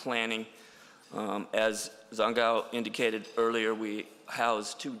urban planning. As Zong-Guo indicated earlier, we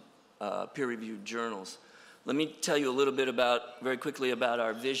house 2 peer-reviewed journals. Let me tell you a little bit very quickly about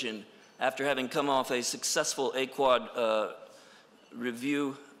our vision. After having come off a successful AQUAD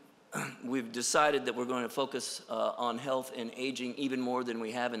review, we've decided that we're going to focus on health and aging even more than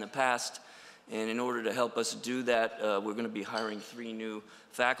we have in the past. And in order to help us do that, we're going to be hiring 3 new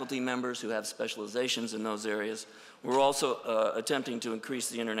faculty members who have specializations in those areas. We're also attempting to increase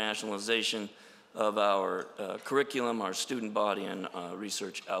the internationalization of our curriculum, our student body, and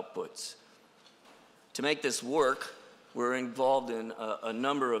research outputs. To make this work, we're involved in a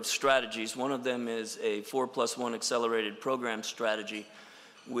number of strategies. One of them is a 4+1 accelerated program strategy,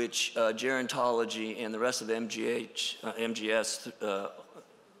 which gerontology and the rest of the MGS,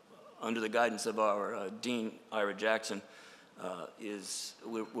 under the guidance of our Dean, Ira Jackson,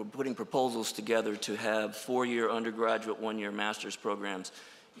 we're putting proposals together to have 4-year undergraduate, 1-year master's programs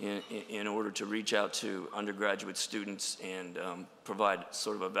in order to reach out to undergraduate students and provide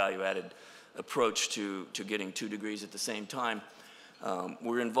sort of a value-added approach to getting 2 degrees at the same time.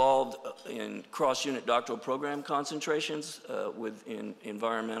 We're involved in cross-unit doctoral program concentrations within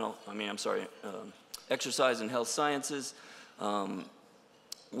exercise and health sciences,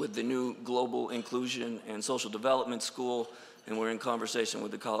 with the new Global Inclusion and Social Development School, and we're in conversation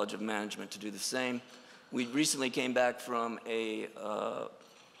with the College of Management to do the same. We recently came back from a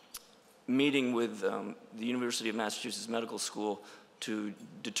meeting with the University of Massachusetts Medical School to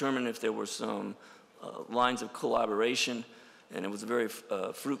determine if there were some lines of collaboration, and it was a very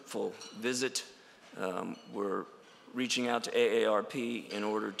fruitful visit. We're reaching out to AARP in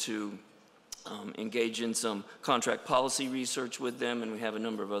order to engage in some contract policy research with them, and we have a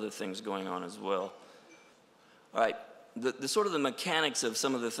number of other things going on as well. All right, the sort of the mechanics of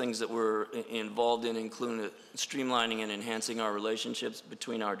some of the things that we're involved in include streamlining and enhancing our relationships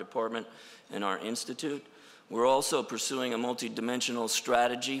between our department and our institute. We're also pursuing a multidimensional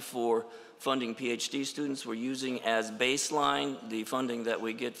strategy for funding PhD students. We're using as baseline the funding that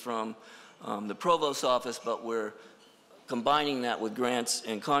we get from the Provost's office, but we're combining that with grants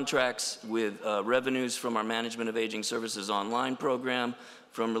and contracts, with revenues from our Management of Aging Services online program,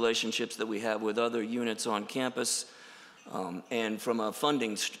 from relationships that we have with other units on campus, and from a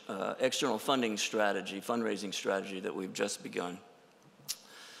external funding strategy, fundraising strategy that we've just begun.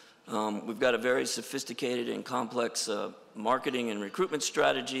 We've got a very sophisticated and complex marketing and recruitment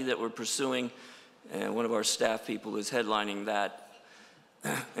strategy that we're pursuing, and one of our staff people is headlining that.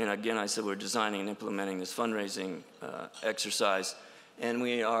 And again, I said we're designing and implementing this fundraising exercise. And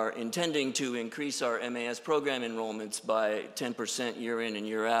we are intending to increase our MAS program enrollments by 10% year in and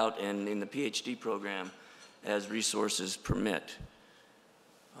year out, and in the PhD program as resources permit.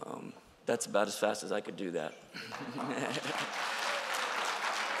 That's about as fast as I could do that.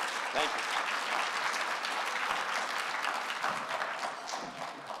 Thank you.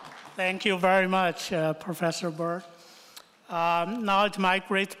 Thank you very much, Professor Berg. Now it's my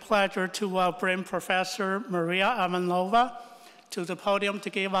great pleasure to bring Professor Maria Ivanova to the podium to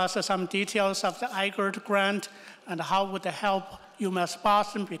give us some details of the IGERT grant and how it would help UMass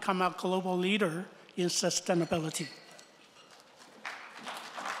Boston become a global leader in sustainability.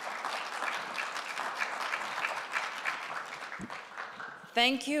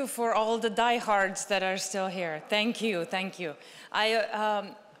 Thank you for all the diehards that are still here. Thank you, thank you.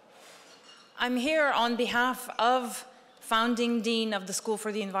 I'm here on behalf of founding dean of the School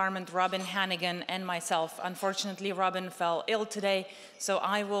for the Environment, Robin Hannigan, and myself. Unfortunately, Robin fell ill today, so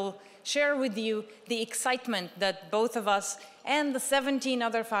I will share with you the excitement that both of us and the 17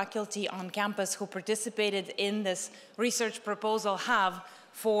 other faculty on campus who participated in this research proposal have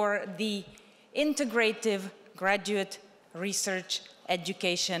for the integrative graduate research,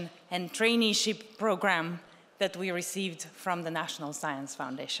 education, and traineeship program that we received from the National Science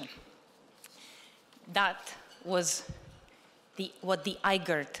Foundation. That was what the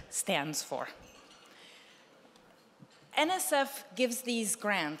IGERT stands for. NSF gives these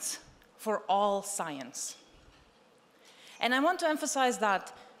grants for all science. And I want to emphasize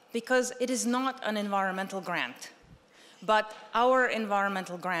that because it is not an environmental grant, but our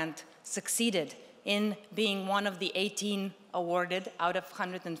environmental grant succeeded in being one of the 18 awarded out of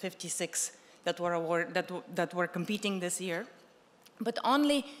 156 that were competing this year. But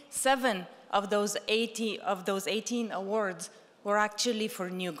only 7 of those 18 awards were actually for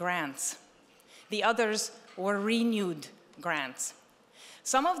new grants. The others were renewed grants.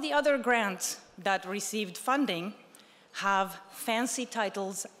 Some of the other grants that received funding have fancy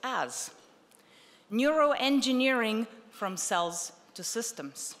titles as neuroengineering from cells to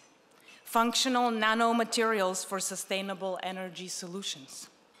systems, functional nanomaterials for sustainable energy solutions,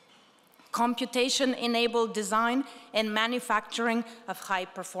 computation-enabled design and manufacturing of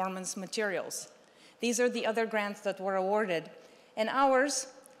high-performance materials. These are the other grants that were awarded. And ours,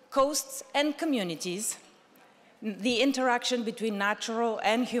 coasts and communities, the interaction between natural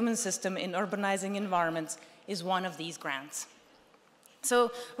and human system in urbanizing environments is one of these grants.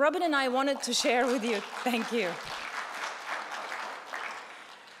 So Robin and I wanted to share with you, thank you.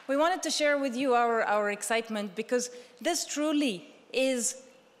 We wanted to share with you our excitement because this truly is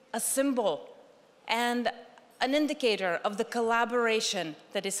a symbol and an indicator of the collaboration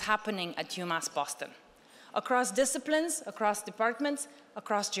that is happening at UMass Boston, across disciplines, across departments,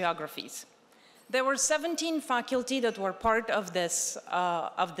 across geographies. There were 17 faculty that were part of this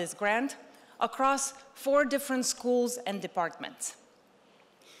grant across 4 different schools and departments.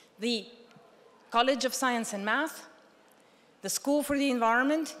 The College of Science and Math, the School for the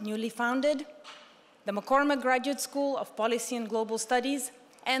Environment, newly founded, the McCormick Graduate School of Policy and Global Studies,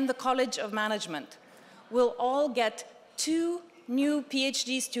 and the College of Management will all get 2 new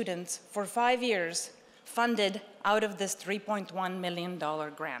PhD students for 5 years funded out of this $3.1 million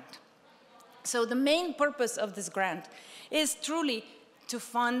grant. So the main purpose of this grant is truly to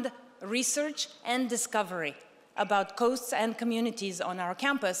fund research and discovery about coasts and communities on our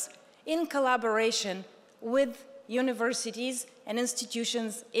campus in collaboration with universities and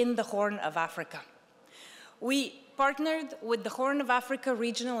institutions in the Horn of Africa. We partnered with the Horn of Africa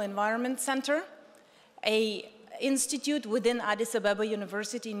Regional Environment Center, an institute within Addis Ababa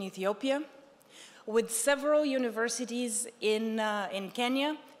University in Ethiopia, with several universities in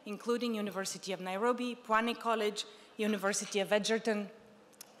Kenya, including University of Nairobi, Pwani College, University of Edgerton,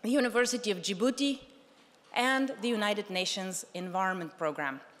 the University of Djibouti, and the United Nations Environment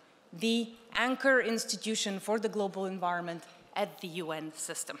Program, the anchor institution for the global environment at the UN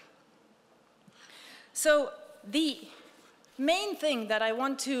system. So the main thing that I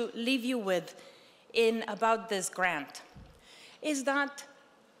want to leave you with about this grant is that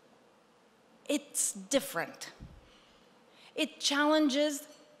it's different. It challenges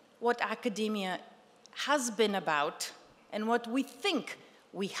what academia has been about and what we think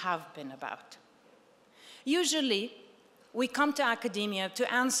we have been about. Usually, we come to academia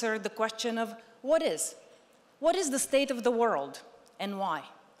to answer the question of what is? What is the state of the world and why?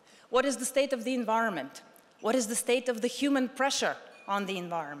 What is the state of the environment? What is the state of the human pressure on the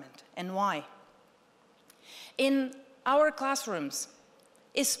environment and why? In our classrooms,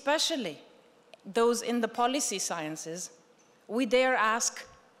 especially those in the policy sciences, we dare ask,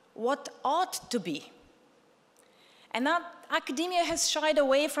 what ought to be? And that academia has shied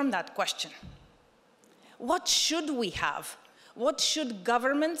away from that question. What should we have? What should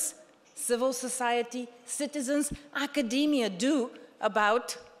governments, civil society, citizens, academia do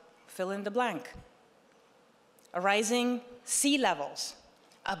about fill in the blank? Rising sea levels,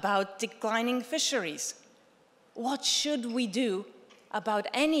 about declining fisheries. What should we do about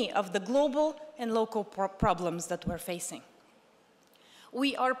any of the global and local problems that we're facing?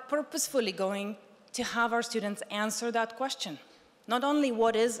 We are purposefully going to have our students answer that question. Not only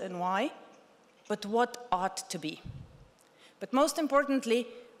what is and why, but what ought to be. But most importantly,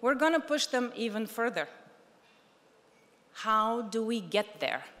 we're going to push them even further. How do we get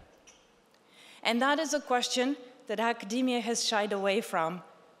there? And that is a question that academia has shied away from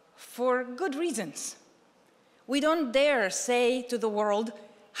for good reasons. We don't dare say to the world,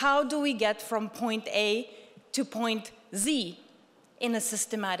 how do we get from point A to point Z in a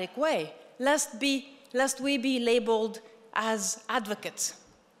systematic way, lest we be labeled as advocates.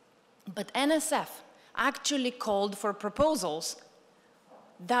 But NSF actually called for proposals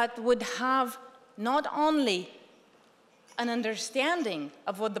that would have not only an understanding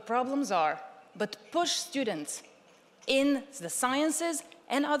of what the problems are, but push students in the sciences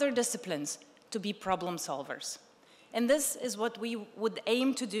and other disciplines to be problem solvers. And this is what we would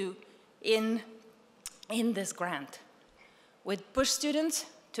aim to do in this grant. We'd push students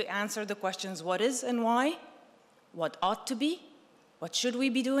to answer the questions, what is and why, what ought to be, what should we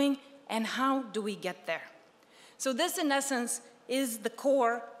be doing, and how do we get there? So this, in essence, is the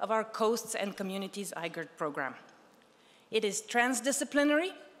core of our Coasts and Communities IGERT program. It is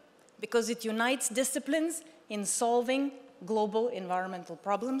transdisciplinary because it unites disciplines in solving global environmental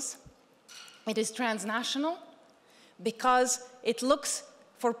problems. It is transnational because it looks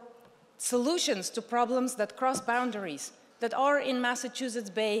for solutions to problems that cross boundaries, that are in Massachusetts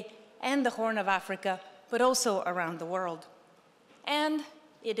Bay and the Horn of Africa, but also around the world. And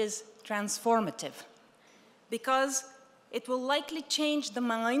it is transformative because it will likely change the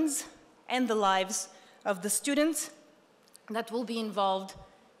minds and the lives of the students that will be involved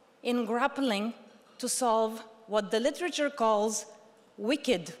in grappling to solve what the literature calls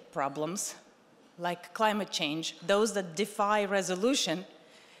wicked problems, like climate change, those that defy resolution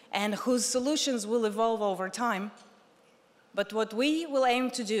and whose solutions will evolve over time. But what we will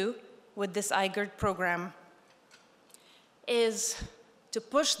aim to do with this IGERT program is to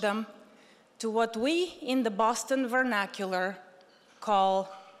push them to what we in the Boston vernacular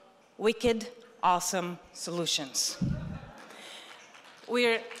call wicked, awesome solutions.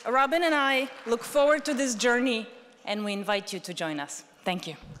 Robin and I look forward to this journey, and we invite you to join us. Thank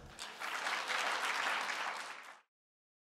you.